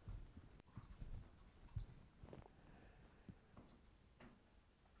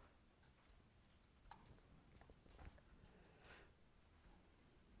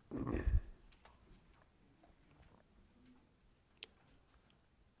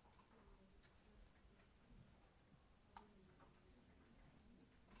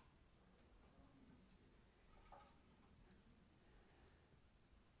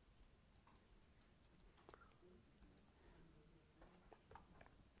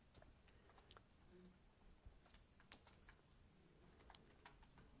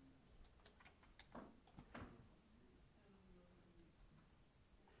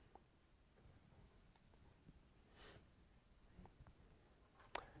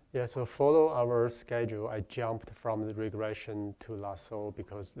 Yeah, so follow our schedule. I jumped from the regression to lasso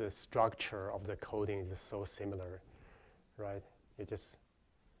because the structure of the coding is so similar, right? You just,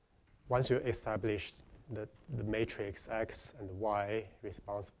 once you establish the matrix X and Y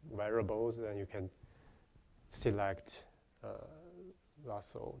response variables, then you can select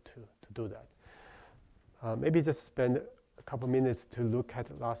lasso to do that. Maybe just spend a couple minutes to look at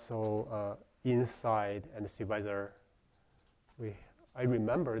lasso inside and see whether I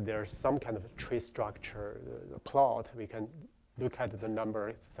remember there's some kind of tree structure, the plot. We can look at the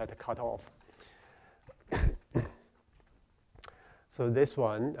number, set a cutoff. So this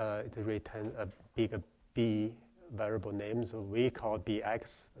one, it returns a big B variable name, so we call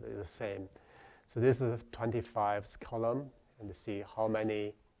bx, but it's the same. So this is 25th column, and see how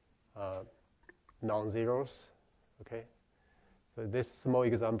many non-zeros, okay? So this small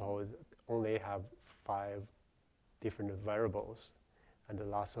example only have 5 different variables, and the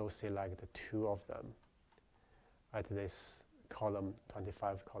lasso select 2 of them at this column,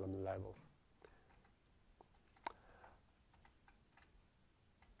 25 column level.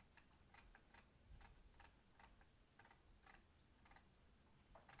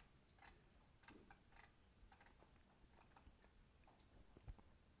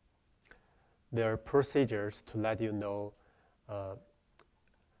 There are procedures to let you know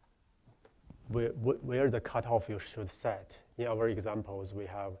where the cutoff you should set. In our examples, we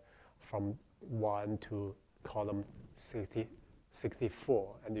have from 1 to column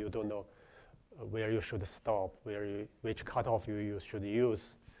 64, and you don't know where you should stop, which cutoff you should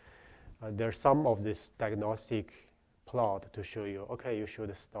use. There's some of this diagnostic plot to show you, okay, you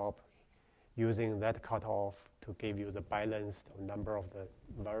should stop using that cutoff to give you the balanced number of the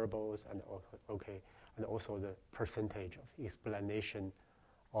variables, and okay, and also the percentage of explanation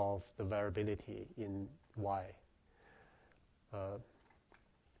of the variability in Y.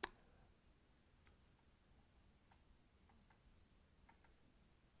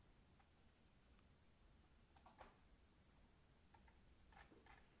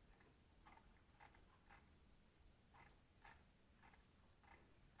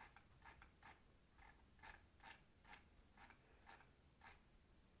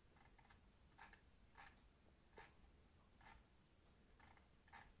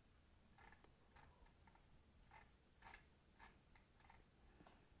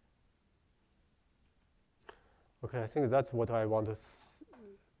 Okay, I think that's what I want to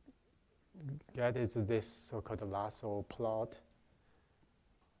get is this so-called lasso plot.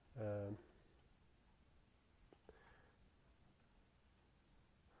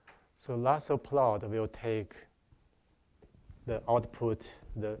 So lasso plot will take the output,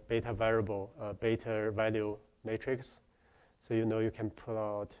 the beta variable, beta value matrix. So you know you can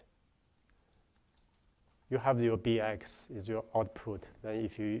plot, you have your bx is your output. Then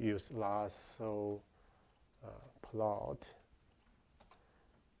if you use lasso plot,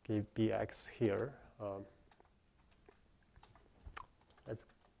 give bx here. Let's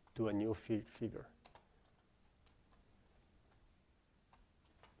do a new figure.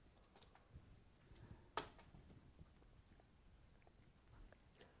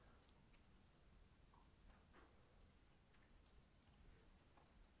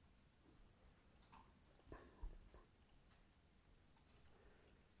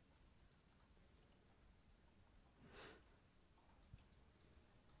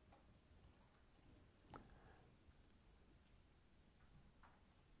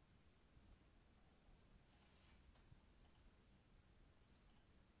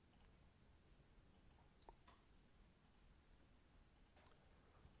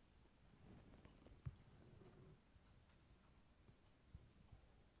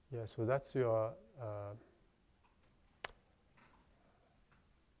 Yeah, so that's your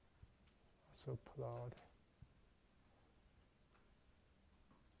so plot.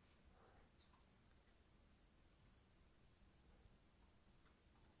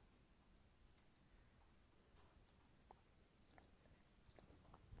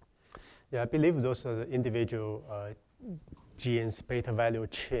 Yeah, I believe those are the individual genes beta value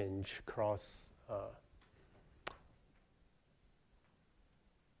change across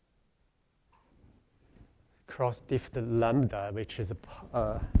different lambda, which is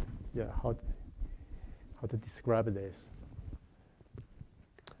yeah, how to describe this?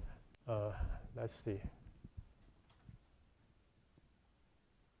 Let's see.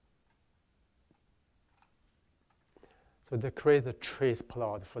 So they create a trace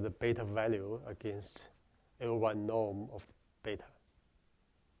plot for the beta value against L1 norm of beta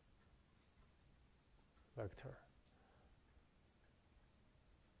vector.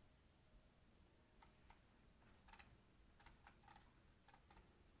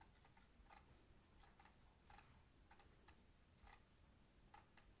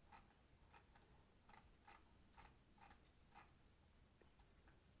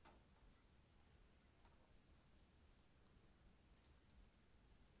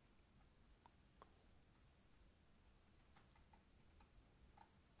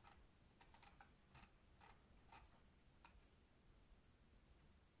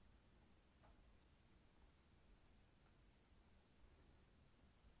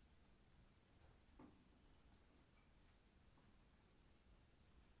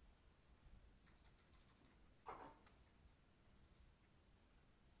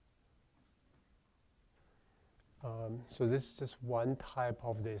 So this is just one type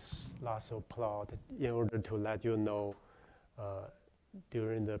of this lasso plot in order to let you know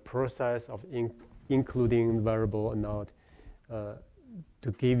during the process of including variable or not,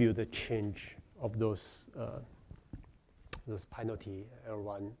 to give you the change of those penalty,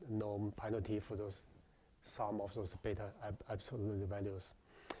 L1 norm penalty for those sum of those beta absolute values.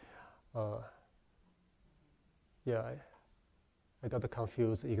 Yeah, I got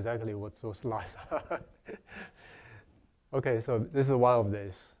confused exactly what those lines are. Okay, so this is one of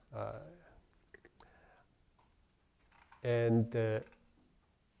these. And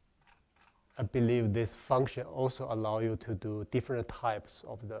I believe this function also allow you to do different types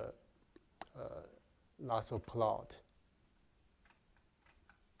of the lasso plot.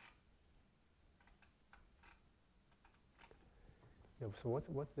 Yeah, so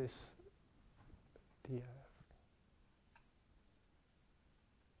what's this DF?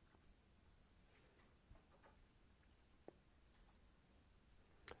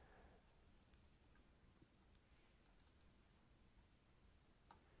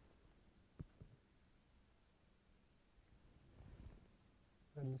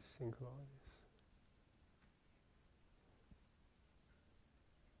 Let me think about this.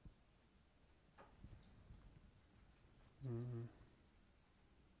 Mm-hmm.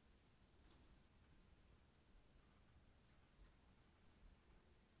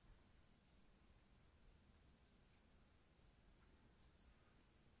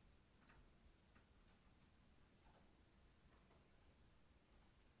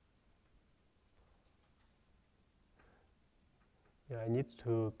 Yeah, I need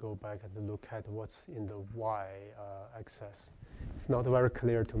to go back and look at what's in the y axis. It's not very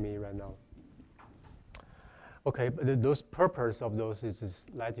clear to me right now. Okay, but those purpose of those is just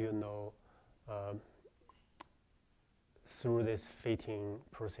let you know through this fitting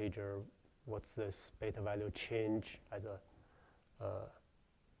procedure what's this beta value change as a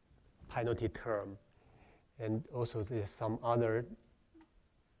penalty term. And also there's some other,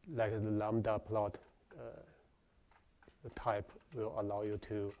 like the lambda plot, the type will allow you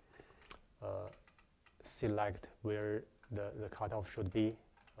to select where the cutoff should be,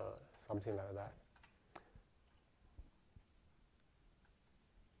 something like that.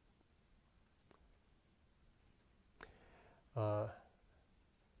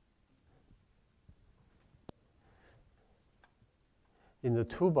 In the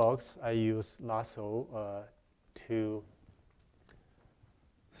toolbox, I use lasso to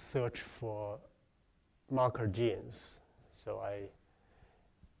search for marker genes. So I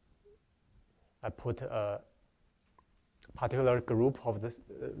put a particular group of the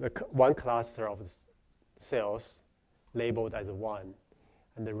one cluster of cells labeled as 1,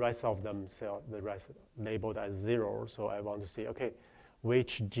 and the rest of them the rest labeled as 0. So I want to see, okay,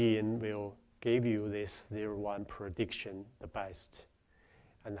 which gene will give you this 0-1 prediction the best,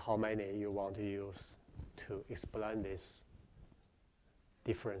 and how many you want to use to explain this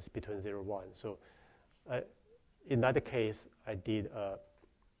difference between 0-1. So in that case, I did a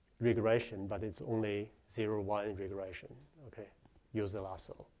regression, but it's only 0-1 regression. Okay, use the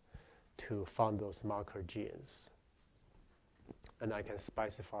lasso to find those marker genes. And I can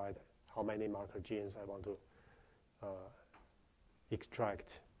specify how many marker genes I want to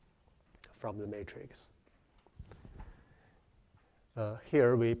extract from the matrix.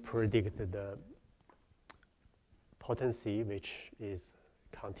 Here we predicted the potency, which is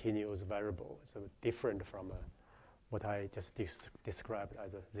continuous variable, so different from what I just described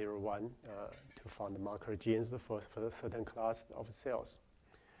as a 0-1 to find the marker genes for a certain class of cells.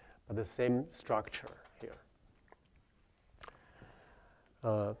 But the same structure here.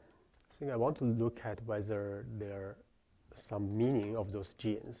 I think I want to look at whether there are some meaning of those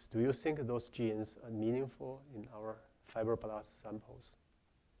genes. Do you think those genes are meaningful in our fibroblast samples?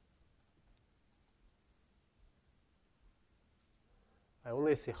 I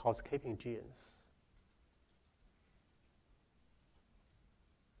only see housekeeping genes.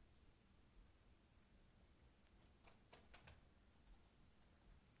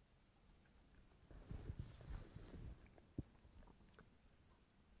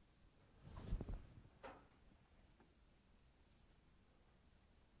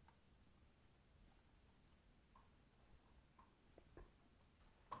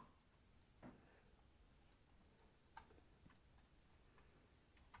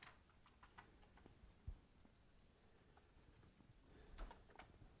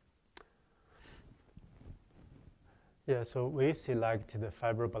 Yeah, so we select the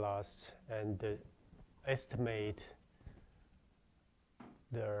fibroblasts and estimate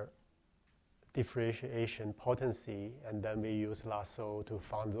their differentiation potency, and then we use lasso to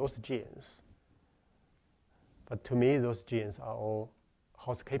find those genes. But to me, those genes are all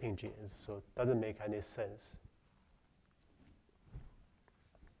housekeeping genes, so it doesn't make any sense.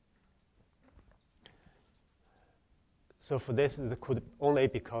 So for this, it could only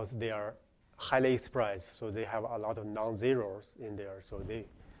because they are highly expressed, so they have a lot of non-zeros in there, so they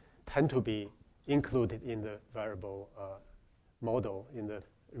tend to be included in the variable model, in the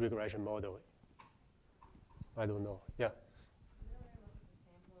regression model. I don't know. Yeah. You really look at the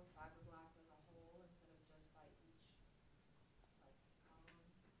sample of fibroblasts as a whole instead of just by each column?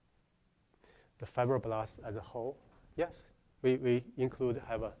 The fibroblasts as a whole, yes. We include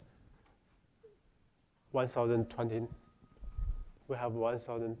have a 1,020. We have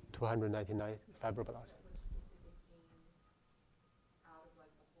 1,299 fibroblasts. Which specific genes out of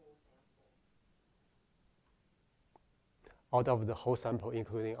like the whole sample? Out of the whole sample,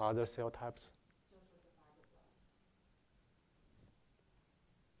 including other cell types. Just with the fibroblasts.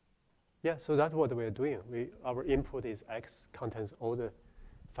 Yeah, so that's what we're doing. Our input is X, contains all the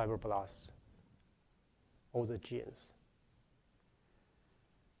fibroblasts, all the genes.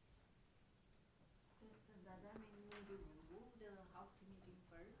 Does that mean you need to remove the housekeeping gene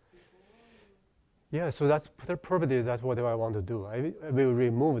first before you? Yeah, so that's probably that's what I want to do. I will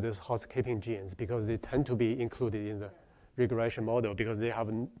remove those housekeeping genes because they tend to be included in the regression model because they have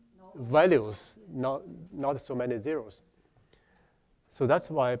values, not so many zeros. So that's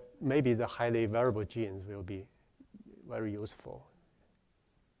why maybe the highly variable genes will be very useful.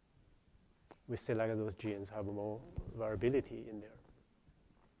 We select those genes have more variability in there.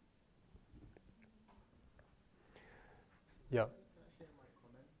 Yeah. Can I share my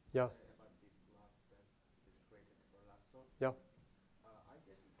comments Yeah. about the plot that is created for Lasso? Yeah. I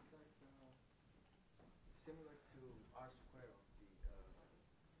guess it's like similar to R square of the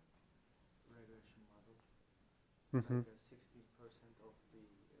regression model. Mm-hmm. Like 60% of the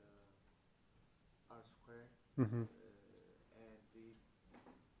R square, Mm-hmm. and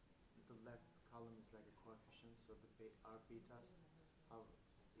the left column is like a coefficient, so the R betas, how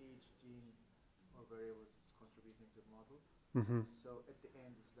each gene or variable is contributing to the model. Mm-hmm. So at the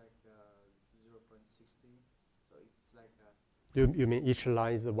end, it's like 0.16. So it's like You mean each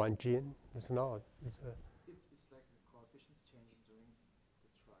line is one gene? It's not. It's it's like the coefficients changing during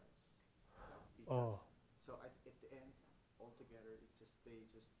the trials. oh. So at the end, altogether, they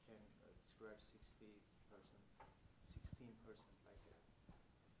just can describe 16% like that.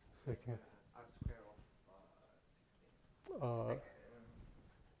 Okay. R square of 16.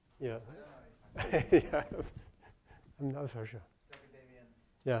 Yeah. I don't know if Yeah. I'm not so sure. Dr. Damien.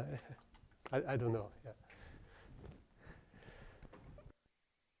 Yeah. I don't know. Yeah.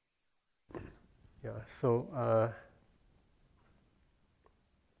 Yeah. So I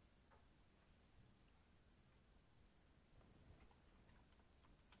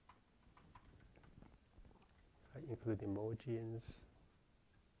include emojis.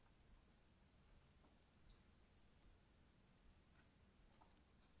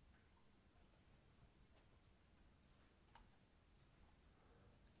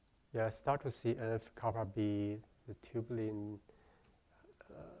 Yeah, I start to see NF-kappa B, the tubulin,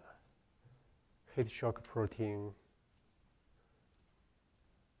 heat shock protein.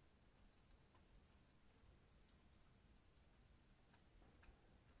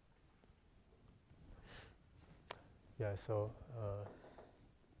 Yeah, so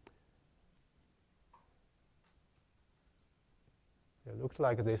it looks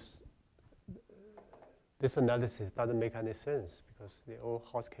like this analysis doesn't make any sense because they're all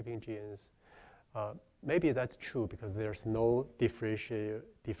housekeeping genes. Maybe that's true because there's no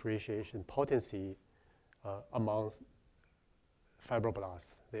differentiation potency among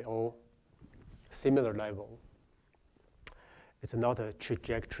fibroblasts. They all similar level. It's not a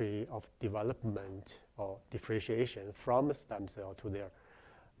trajectory of development or differentiation from stem cell to there.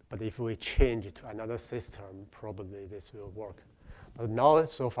 But if we change it to another system, probably this will work. But now,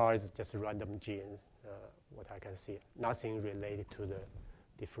 so far, it's just random genes, what I can see. Nothing related to the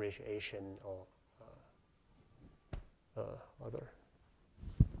differentiation or other.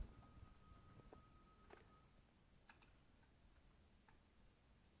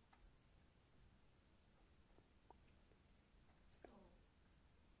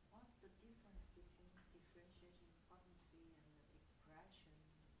 What's the difference between differentiation potency and the expression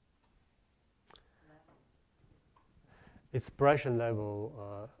level? Expression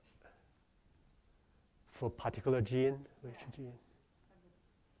level for particular gene, which gene? And the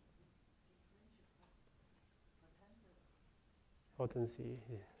differential Potency.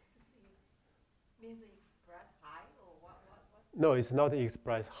 Yeah. means it express high or what? No, it's not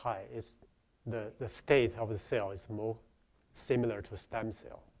expressed high. It's the state of the cell is more similar to stem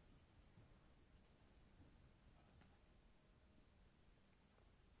cell.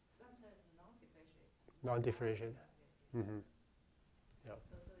 Non-differentiated. Mm-hmm. Yeah.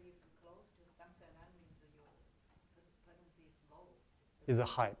 So if you close to stem cell, that means your potency is low. Is a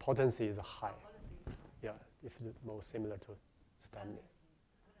high. Potency is a high. Potency is high. Yeah, if it's more similar to That stem. means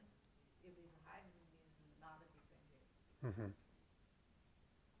if it's high, it means not differentiated. Mm-hmm.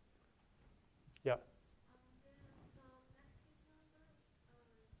 Yeah. Then the negative number, in my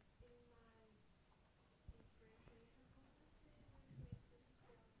differentiation potency, which makes the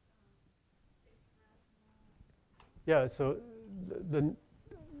cells express more. Yeah. So the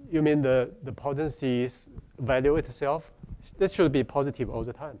you mean the potency value itself? That should be positive all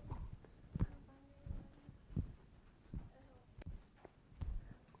the time. This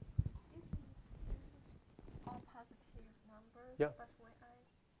is all positive numbers, Yeah. but when I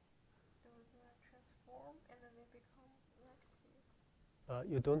do the transform, and then they become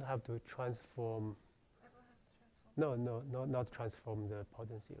negative. You don't have to transform. I don't have to transform. No, not transform the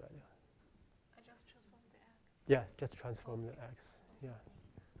potency value. I just transform the x. Yeah, just transform the x. Yeah.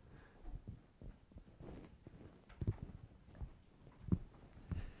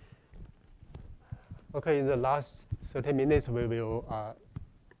 Okay, in the last 30 minutes, we will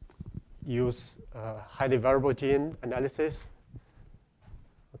use highly variable gene analysis.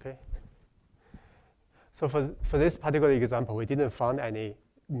 Okay. So for this particular example, we didn't find any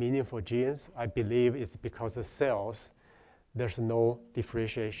meaningful genes. I believe it's because the cells, there's no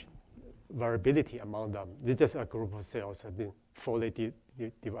differentiation variability among them. It's just a group of cells have been fully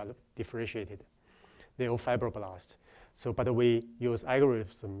differentiated. They're all fibroblasts. So, but we use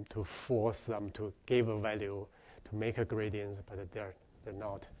algorithm to force them to give a value to make a gradient, but they're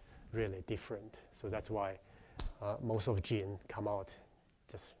not really different. So that's why most of gene come out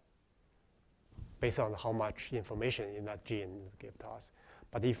just based on how much information in that gene give to us.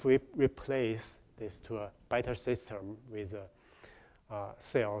 But if we replace this to a better system with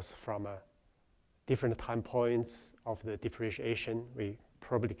cells from different time points of the differentiation, we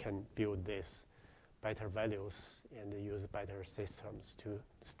probably can build this better values and use better systems to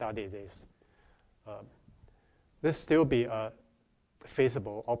study this. This still be a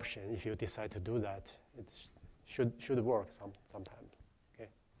feasible option if you decide to do that. It should work sometimes. Okay,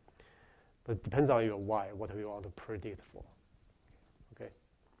 but it depends on your why, what you want to predict for. Okay.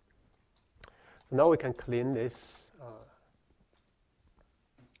 So now we can clean this.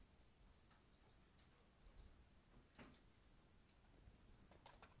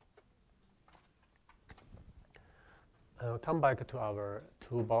 Come back to our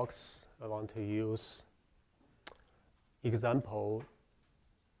toolbox. I want to use example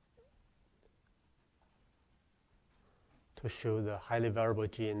to show the highly variable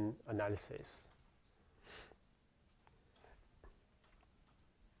gene analysis.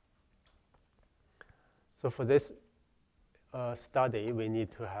 So for this study, we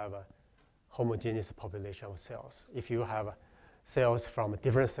need to have a homogeneous population of cells. If you have cells from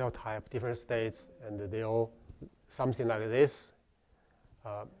different cell type, different states, and they all something like this,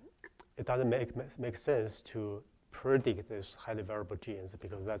 it doesn't make sense to predict these highly variable genes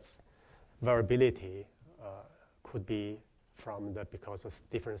because that's variability could be from because of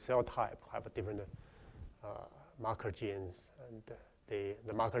different cell type have different marker genes, and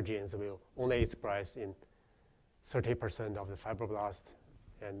the marker genes will only express in 30% of the fibroblast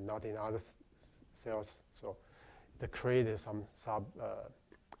and not in other cells. So they create some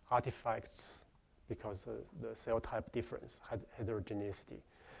artifacts because the cell type difference, heterogeneity.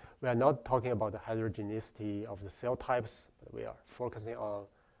 We are not talking about the heterogeneity of the cell types, but we are focusing on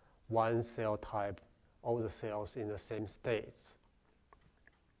one cell type, all the cells in the same states.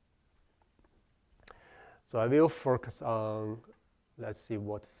 So I will focus on, let's see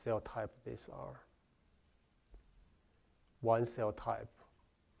what cell type these are. One cell type.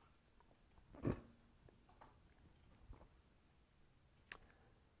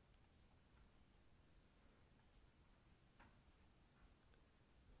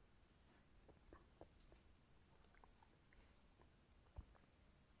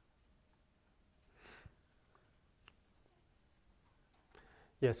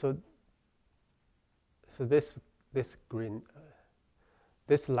 Yeah, so this green,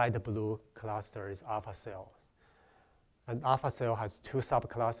 this light blue cluster is alpha cell. And alpha cell has two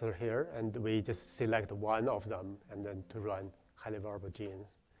subclusters here, and we just select one of them and then to run highly variable gene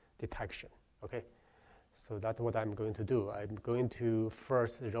detection. Okay, so that's what I'm going to do. I'm going to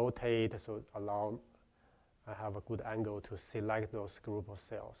first rotate, so I have a good angle to select those group of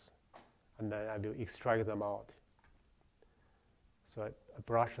cells, and then I will extract them out. So I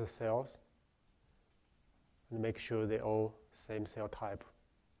brush the cells and make sure they all same cell type.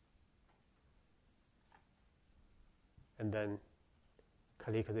 And then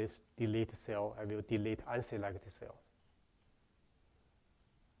click this delete cell, I will delete unselected cell.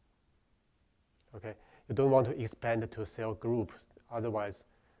 Okay, you don't want to expand to cell group, otherwise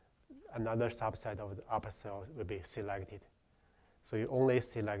another subset of the upper cells will be selected. So you only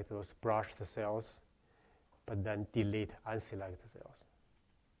select those brushed cells, but then delete unselected cells.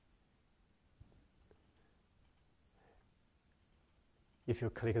 If you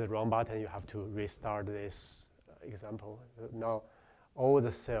click the wrong button, you have to restart this example. Now, all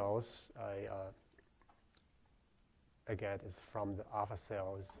the cells I get is from the alpha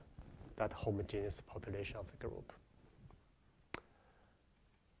cells, that homogeneous population of the group.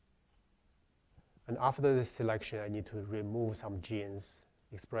 And after this selection, I need to remove some genes,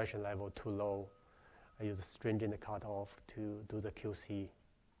 expression level too low. I use stringent cutoff to do the QC.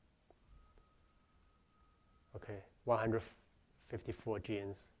 Okay, 154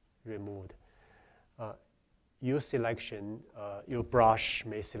 genes removed. Your selection, your brush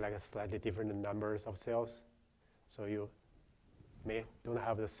may select slightly different numbers of cells, so you don't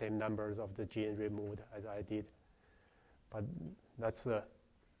have the same numbers of the gene removed as I did. But that's the.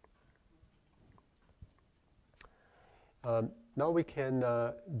 Now we can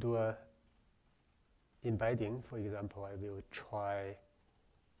do a embedding. For example, I will try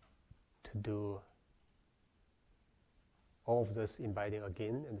to do all of this embedding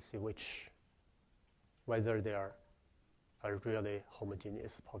again and see whether they are a really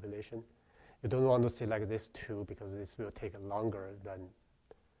homogeneous population. You don't want to select these two because this will take longer than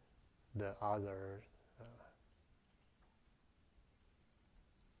the other.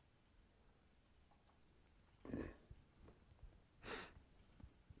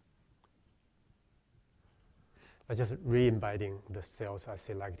 I'm just re-embedding the cells I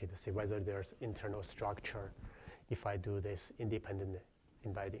selected to see whether there's internal structure if I do this independent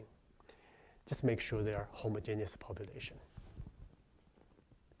embedding. Just make sure they are homogeneous population.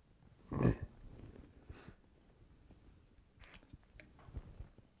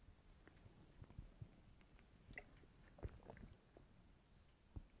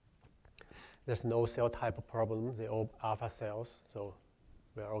 There's no cell type problem. They're all alpha cells, so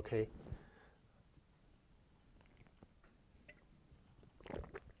we're okay.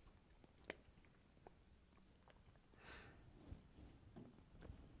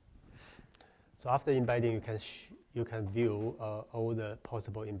 So after embedding, you can view all the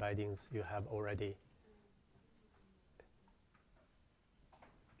possible embeddings you have already.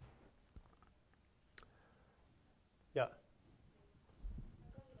 Yeah.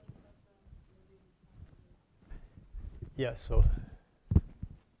 Yeah. So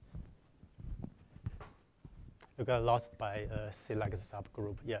you got lost by a select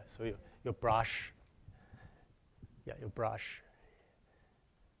subgroup. Yeah. So you brush. Yeah, you brush.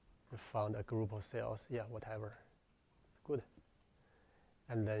 You found a group of cells, yeah, whatever. Good.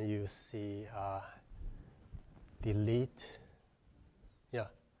 And then you see delete, yeah,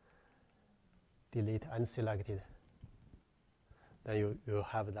 delete unselected. Then you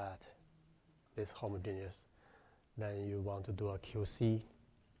have that, this homogeneous. Then you want to do a QC.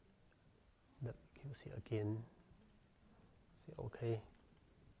 The QC again. Say okay.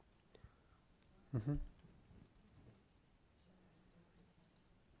 Mm-hmm.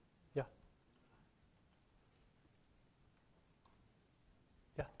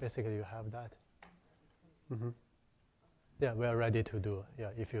 Yeah, basically you have that. Mm-hmm. Yeah, we are ready to do. Yeah,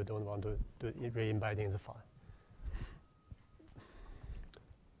 if you don't want to do re-embedding, it's fine.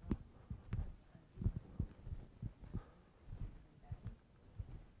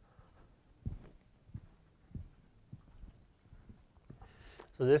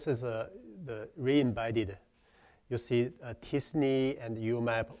 So this is the re-embedded. You see, Tisney and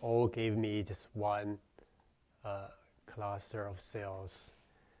UMAP all gave me just one cluster of cells.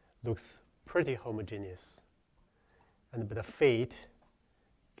 Looks pretty homogeneous. But the fate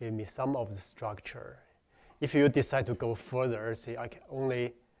gave me some of the structure. If you decide to go further, say I can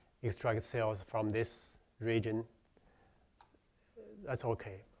only extract cells from this region, that's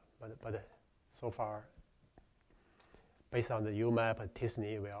okay. But so far, based on the UMAP and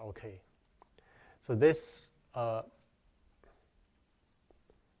Tisney, we are okay. So this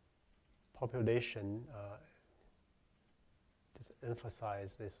population just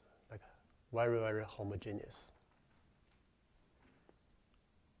emphasize this like very, very homogeneous.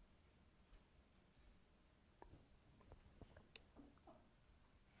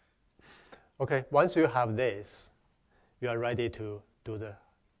 Okay, once you have this, you are ready to do the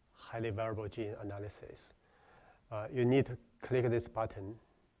highly variable gene analysis. You need to click this button,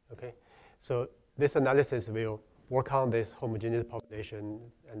 okay? So this analysis will work on this homogeneous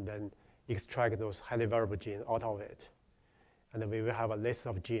population and then extract those highly variable genes out of it. And then we will have a list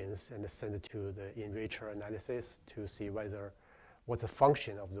of genes and send it to the enricher analysis to see what the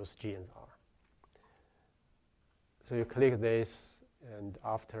function of those genes are. So you click this, and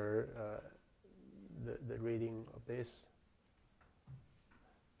after the reading of this,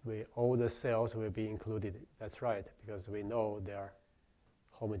 all the cells will be included. That's right, because we know they are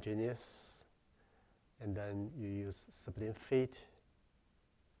homogeneous. And then you use spleen fit.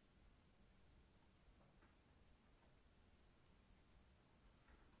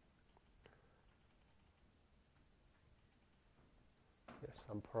 There's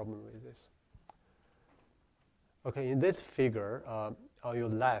some problem with this. Okay, in this figure, on your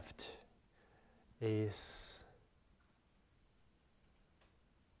left is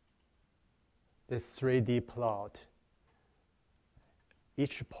this 3D plot.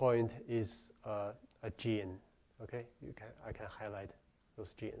 Each point is a gene. Okay, I can highlight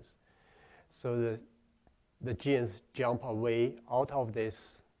those genes. So the genes jump away out of this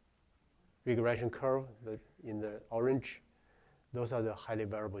regression curve in the orange. Those are the highly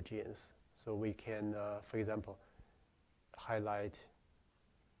variable genes. So we can, for example, highlight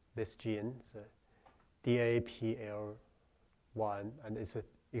this gene, the DAPL1, and its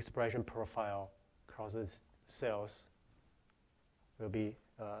expression profile across the cells will be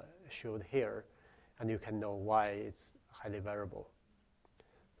showed here, and you can know why it's highly variable.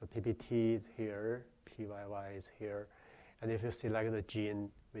 So PPT is here, PYY is here, and if you select the gene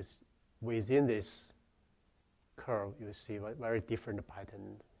within this curve, you see a very different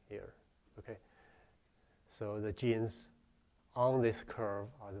pattern here. Okay, so the genes on this curve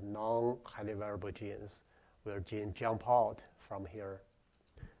are the non-highly variable genes, where genes jump out from here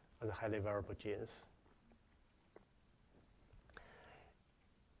as highly variable genes.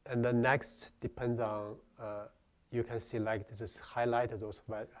 And the next depends on, you can select, just highlight those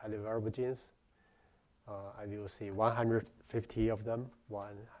highly variable genes. I will see 150 of them,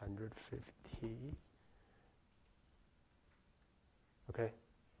 150. Okay,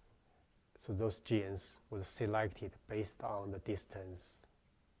 so those genes were selected based on the distance.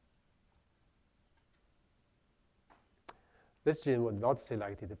 This gene was not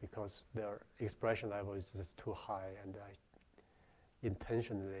selected because their expression level is just too high, and I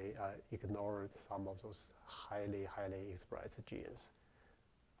intentionally ignored some of those highly expressed genes.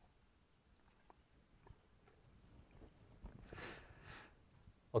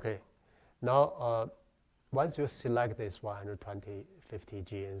 Okay, now once you select this 50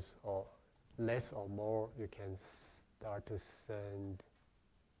 genes or less or more, you can start to send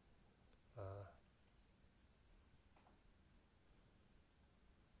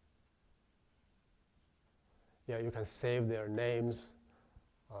you can save their names.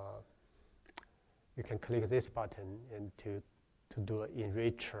 You can click this button and to do an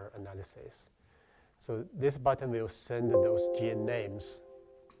enricher analysis. So this button will send those gene names.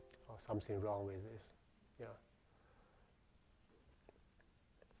 Oh, something wrong with this. Yeah.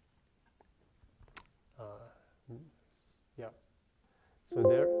 Yeah. So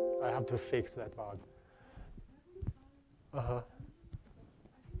there, I have to fix that bug. Uh-huh.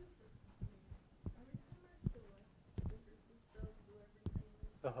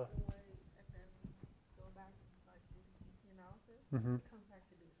 Uh-huh. Mm-hmm.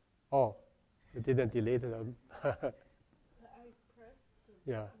 Oh, you didn't delete them.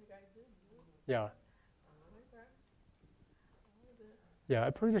 Yeah. Yeah. Yeah,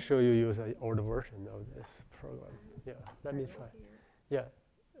 I'm pretty sure you use an older version of this program. Yeah, let me try. Yeah.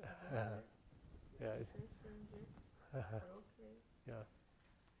 Yeah. Yeah.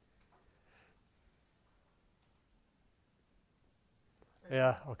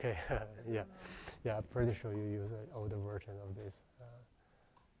 Yeah, okay. Yeah. Yeah, I'm pretty sure you use an older version of this.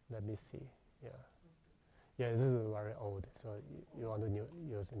 Let me see. Yeah. Yeah, this is very old, so you want to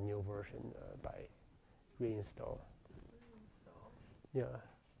use a new version by reinstall. Yeah.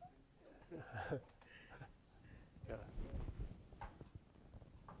 Yeah.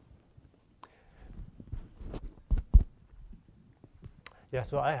 Yeah,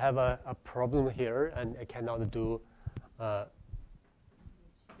 so I have a problem here, and I cannot do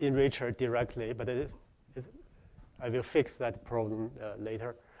enricher directly, but I will fix that problem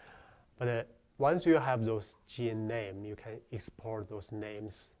later. But once you have those gene name, you can export those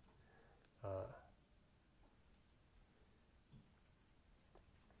names.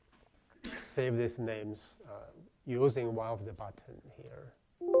 Save these names using one of the buttons here.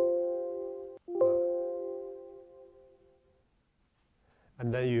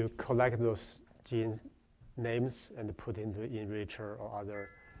 And then you collect those gene names and put into enricher or other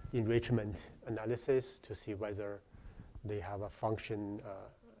enrichment analysis to see whether they have a function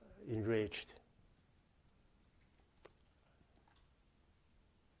enriched.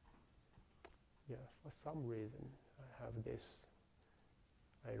 Yeah, for some reason I have this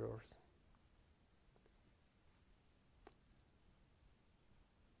errors.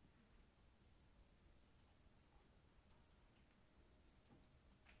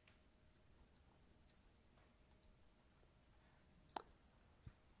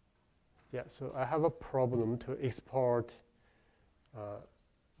 Yeah, so I have a problem to export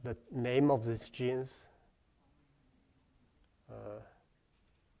the name of these genes.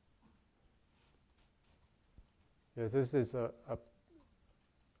 Yeah, this is a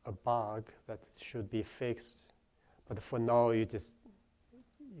bug that should be fixed, but for now you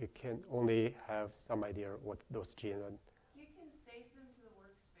can only have some idea what those genes are. You can save them to the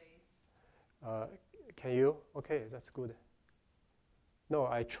workspace. Can you? Okay, that's good. No,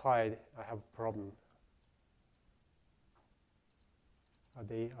 I tried. I have a problem. Are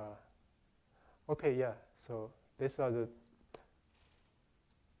they? Okay, yeah. So these are the.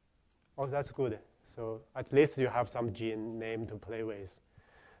 Oh, that's good. So at least you have some gene name to play with.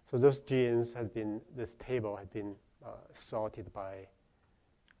 So those genes has been. This table has been sorted by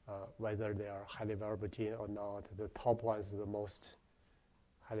whether they are highly variable gene or not. The top one is the most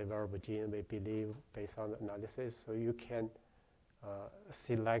highly variable gene we believe based on the analysis. So you can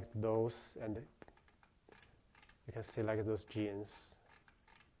select those, and you can select those genes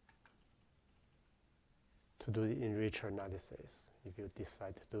to do the enricher analysis if you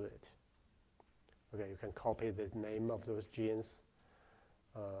decide to do it. Okay, you can copy the name of those genes.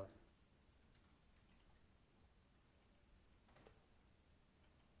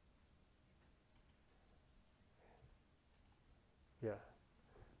 Yeah.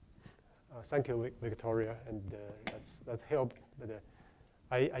 Thank you, Victoria, and that's helped. But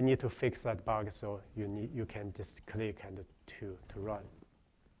I need to fix that bug, so you can just click and to run.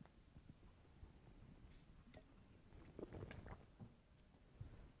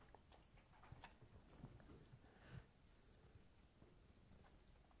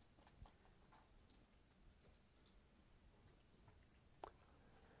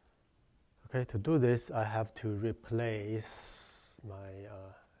 Okay, to do this, I have to replace my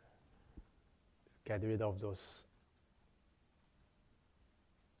get rid of those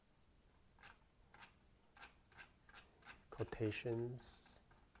quotations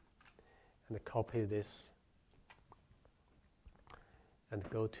and copy this and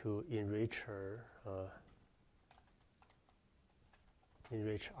go to enricher,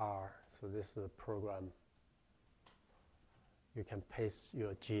 enrich R. So this is a program. You can paste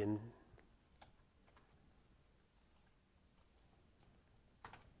your gene.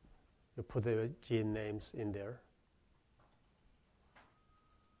 You put the gene names in there.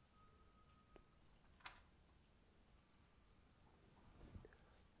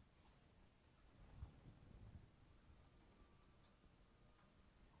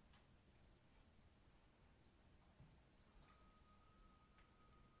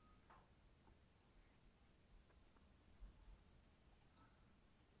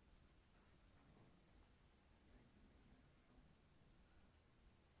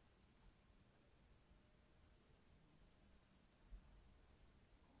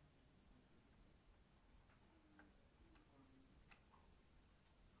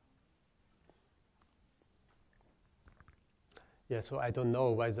 Yeah, so I don't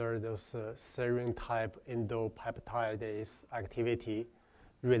know whether those serine type endopeptidase activity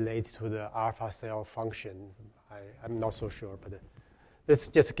relate to the alpha cell function. I'm not so sure, but this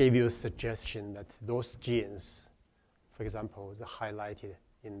just gave you a suggestion that those genes, for example, the highlighted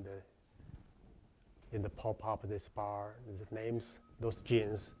in the pop-up this bar, the names, those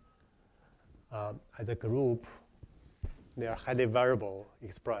genes, as a group, they are highly variable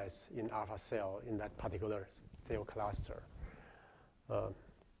expressed in alpha cell in that particular cell cluster.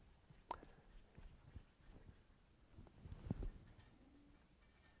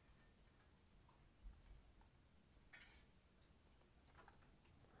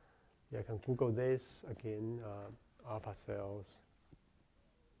 Yeah, I can Google this again, alpha cells.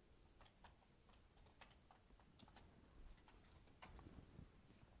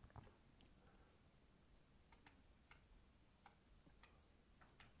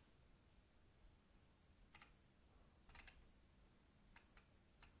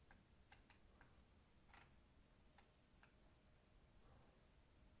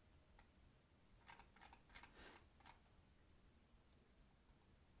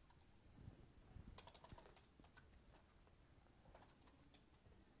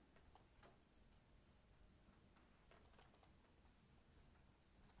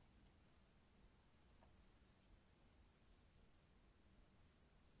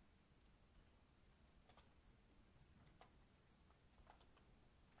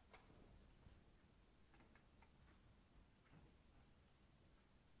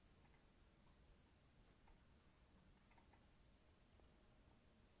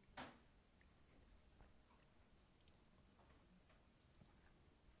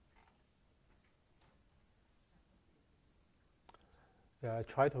 Yeah, I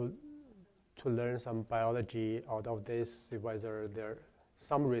try to learn some biology out of this, see whether there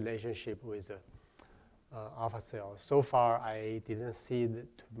some relationship with alpha cells. So far, I didn't see too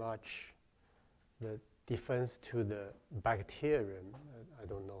much the difference to the bacterium. I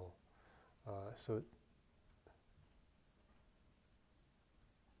don't know. So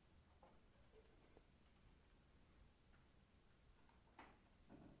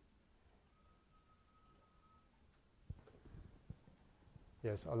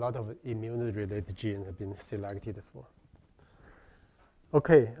yes, a lot of immune-related genes have been selected for.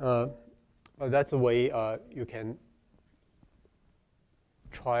 Okay, that's a way you can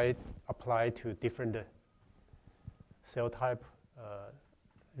try apply to different cell type.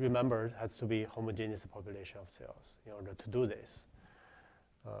 Remember, it has to be homogeneous population of cells in order to do this.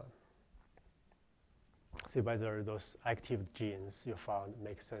 See whether those active genes you found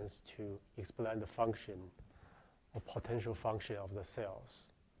make sense to explain the function or potential function of the cells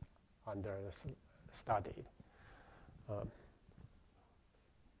under the study.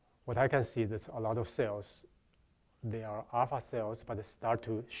 What I can see is a lot of cells, they are alpha cells, but they start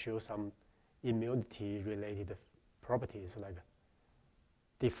to show some immunity-related properties like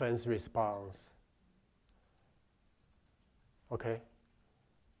defense response. Okay?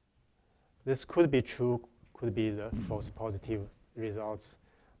 This could be true, could be the false positive results,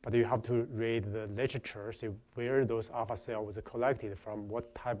 but you have to read the literature, see where those alpha cells were collected from,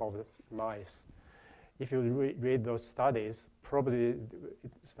 what type of mice. If you read those studies, probably it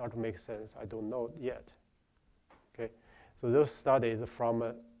starts to make sense. I don't know yet. Okay, so those studies from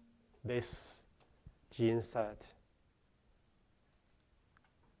this gene set,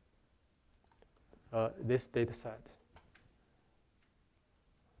 this data set.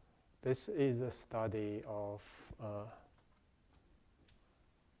 This is a study of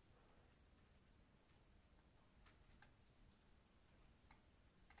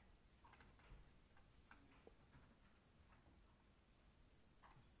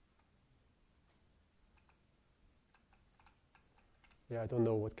I don't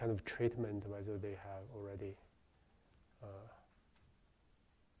know what kind of treatment, whether they have already.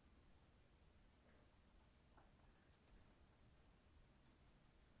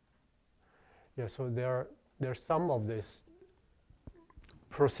 So there's some of these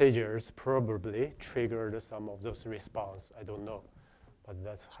procedures probably triggered some of those response. I don't know, but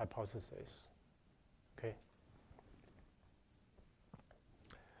that's hypothesis. Okay.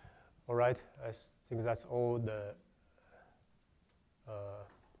 All right. I think that's all the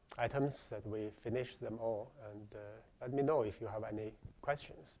items that we finished them all, and let me know if you have any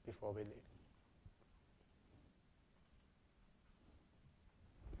questions before we leave.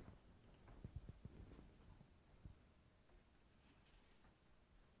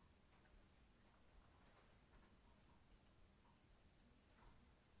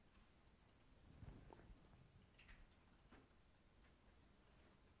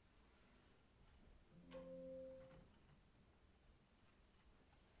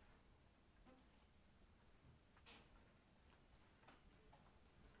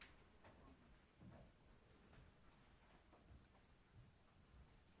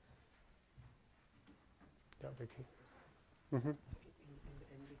 Yeah, Vicky. Mm-hmm. In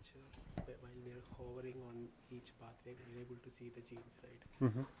the literature, while we're hovering on each pathway, we're able to see the genes, right?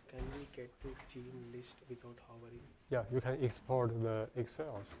 Mm-hmm. Can we get the gene list without hovering? Yeah, you can export the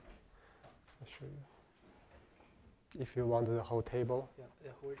Excel. I'll show you. If you want the whole table. Yeah,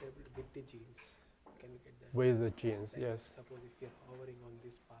 the whole table with the genes. Can we get that? With the genes, like yes. Suppose if you're hovering on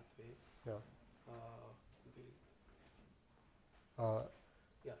this pathway. Yeah.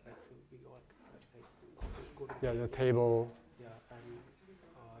 Yeah, right. So we want go to the table. Yeah, and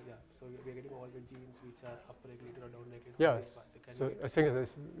so we're getting all the genes which are upregulated or downregulated. Yes. Can So I think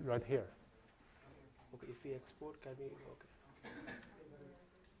it's right here. Okay, if we export, can we? Okay.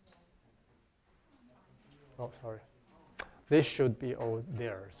 Oh, sorry. This should be all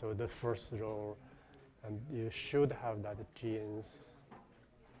there. So the first row, and you should have that genes.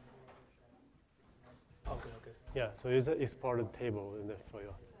 Okay. Yeah. So it's an exported table in the for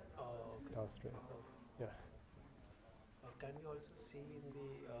you. Oh, okay. Downstream. Yeah. Can we also see in the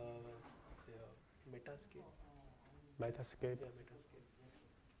Metascape? Metascape.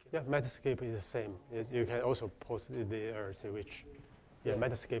 Yeah, Metascape. Yeah, Metascape is the same. You can also post it there, see which. Yeah,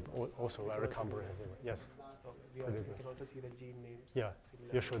 Metascape also very comprehensive. Yes. We can also see the gene names. Yeah,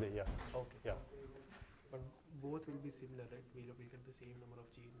 similar. you should. Yeah. Okay. Yeah. But both will be similar, right? We'll get the same number of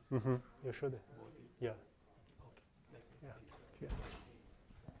genes. Mm-hmm. You should. Both. Yeah. Okay. That's it. Yeah. Thank you.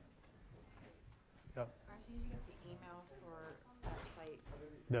 Yeah. Actually, you get the email for that site.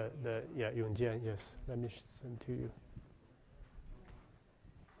 Yunjian, yes. Let me send to you.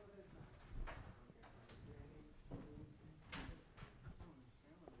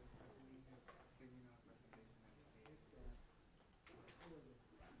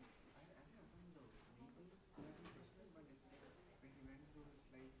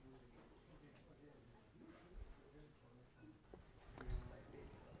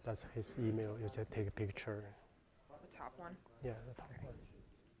 That's his email. You just take a picture. The top one. Yeah, the top one.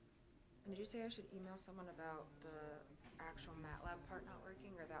 And did you say I should email someone about the actual MATLAB part not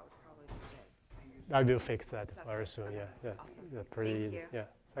working, or that was probably the VIBS? I will fix that That's very it. soon. Okay. Yeah, yeah, Awesome. yeah. Pretty. Thank you. Yeah,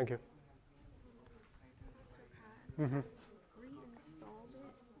 thank you. Reinstalled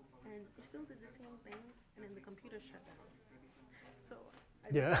it, and it still did the same thing, and then the computer shut down. So I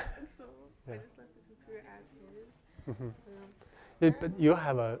Yeah. just left the computer as is. But you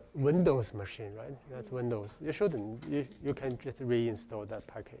have a Windows machine, right? That's Windows. You shouldn't. You can just reinstall that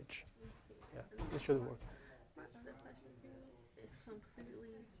package. Yeah, it should work. My other question for you is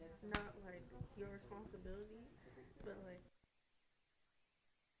completely not like your responsibility, but like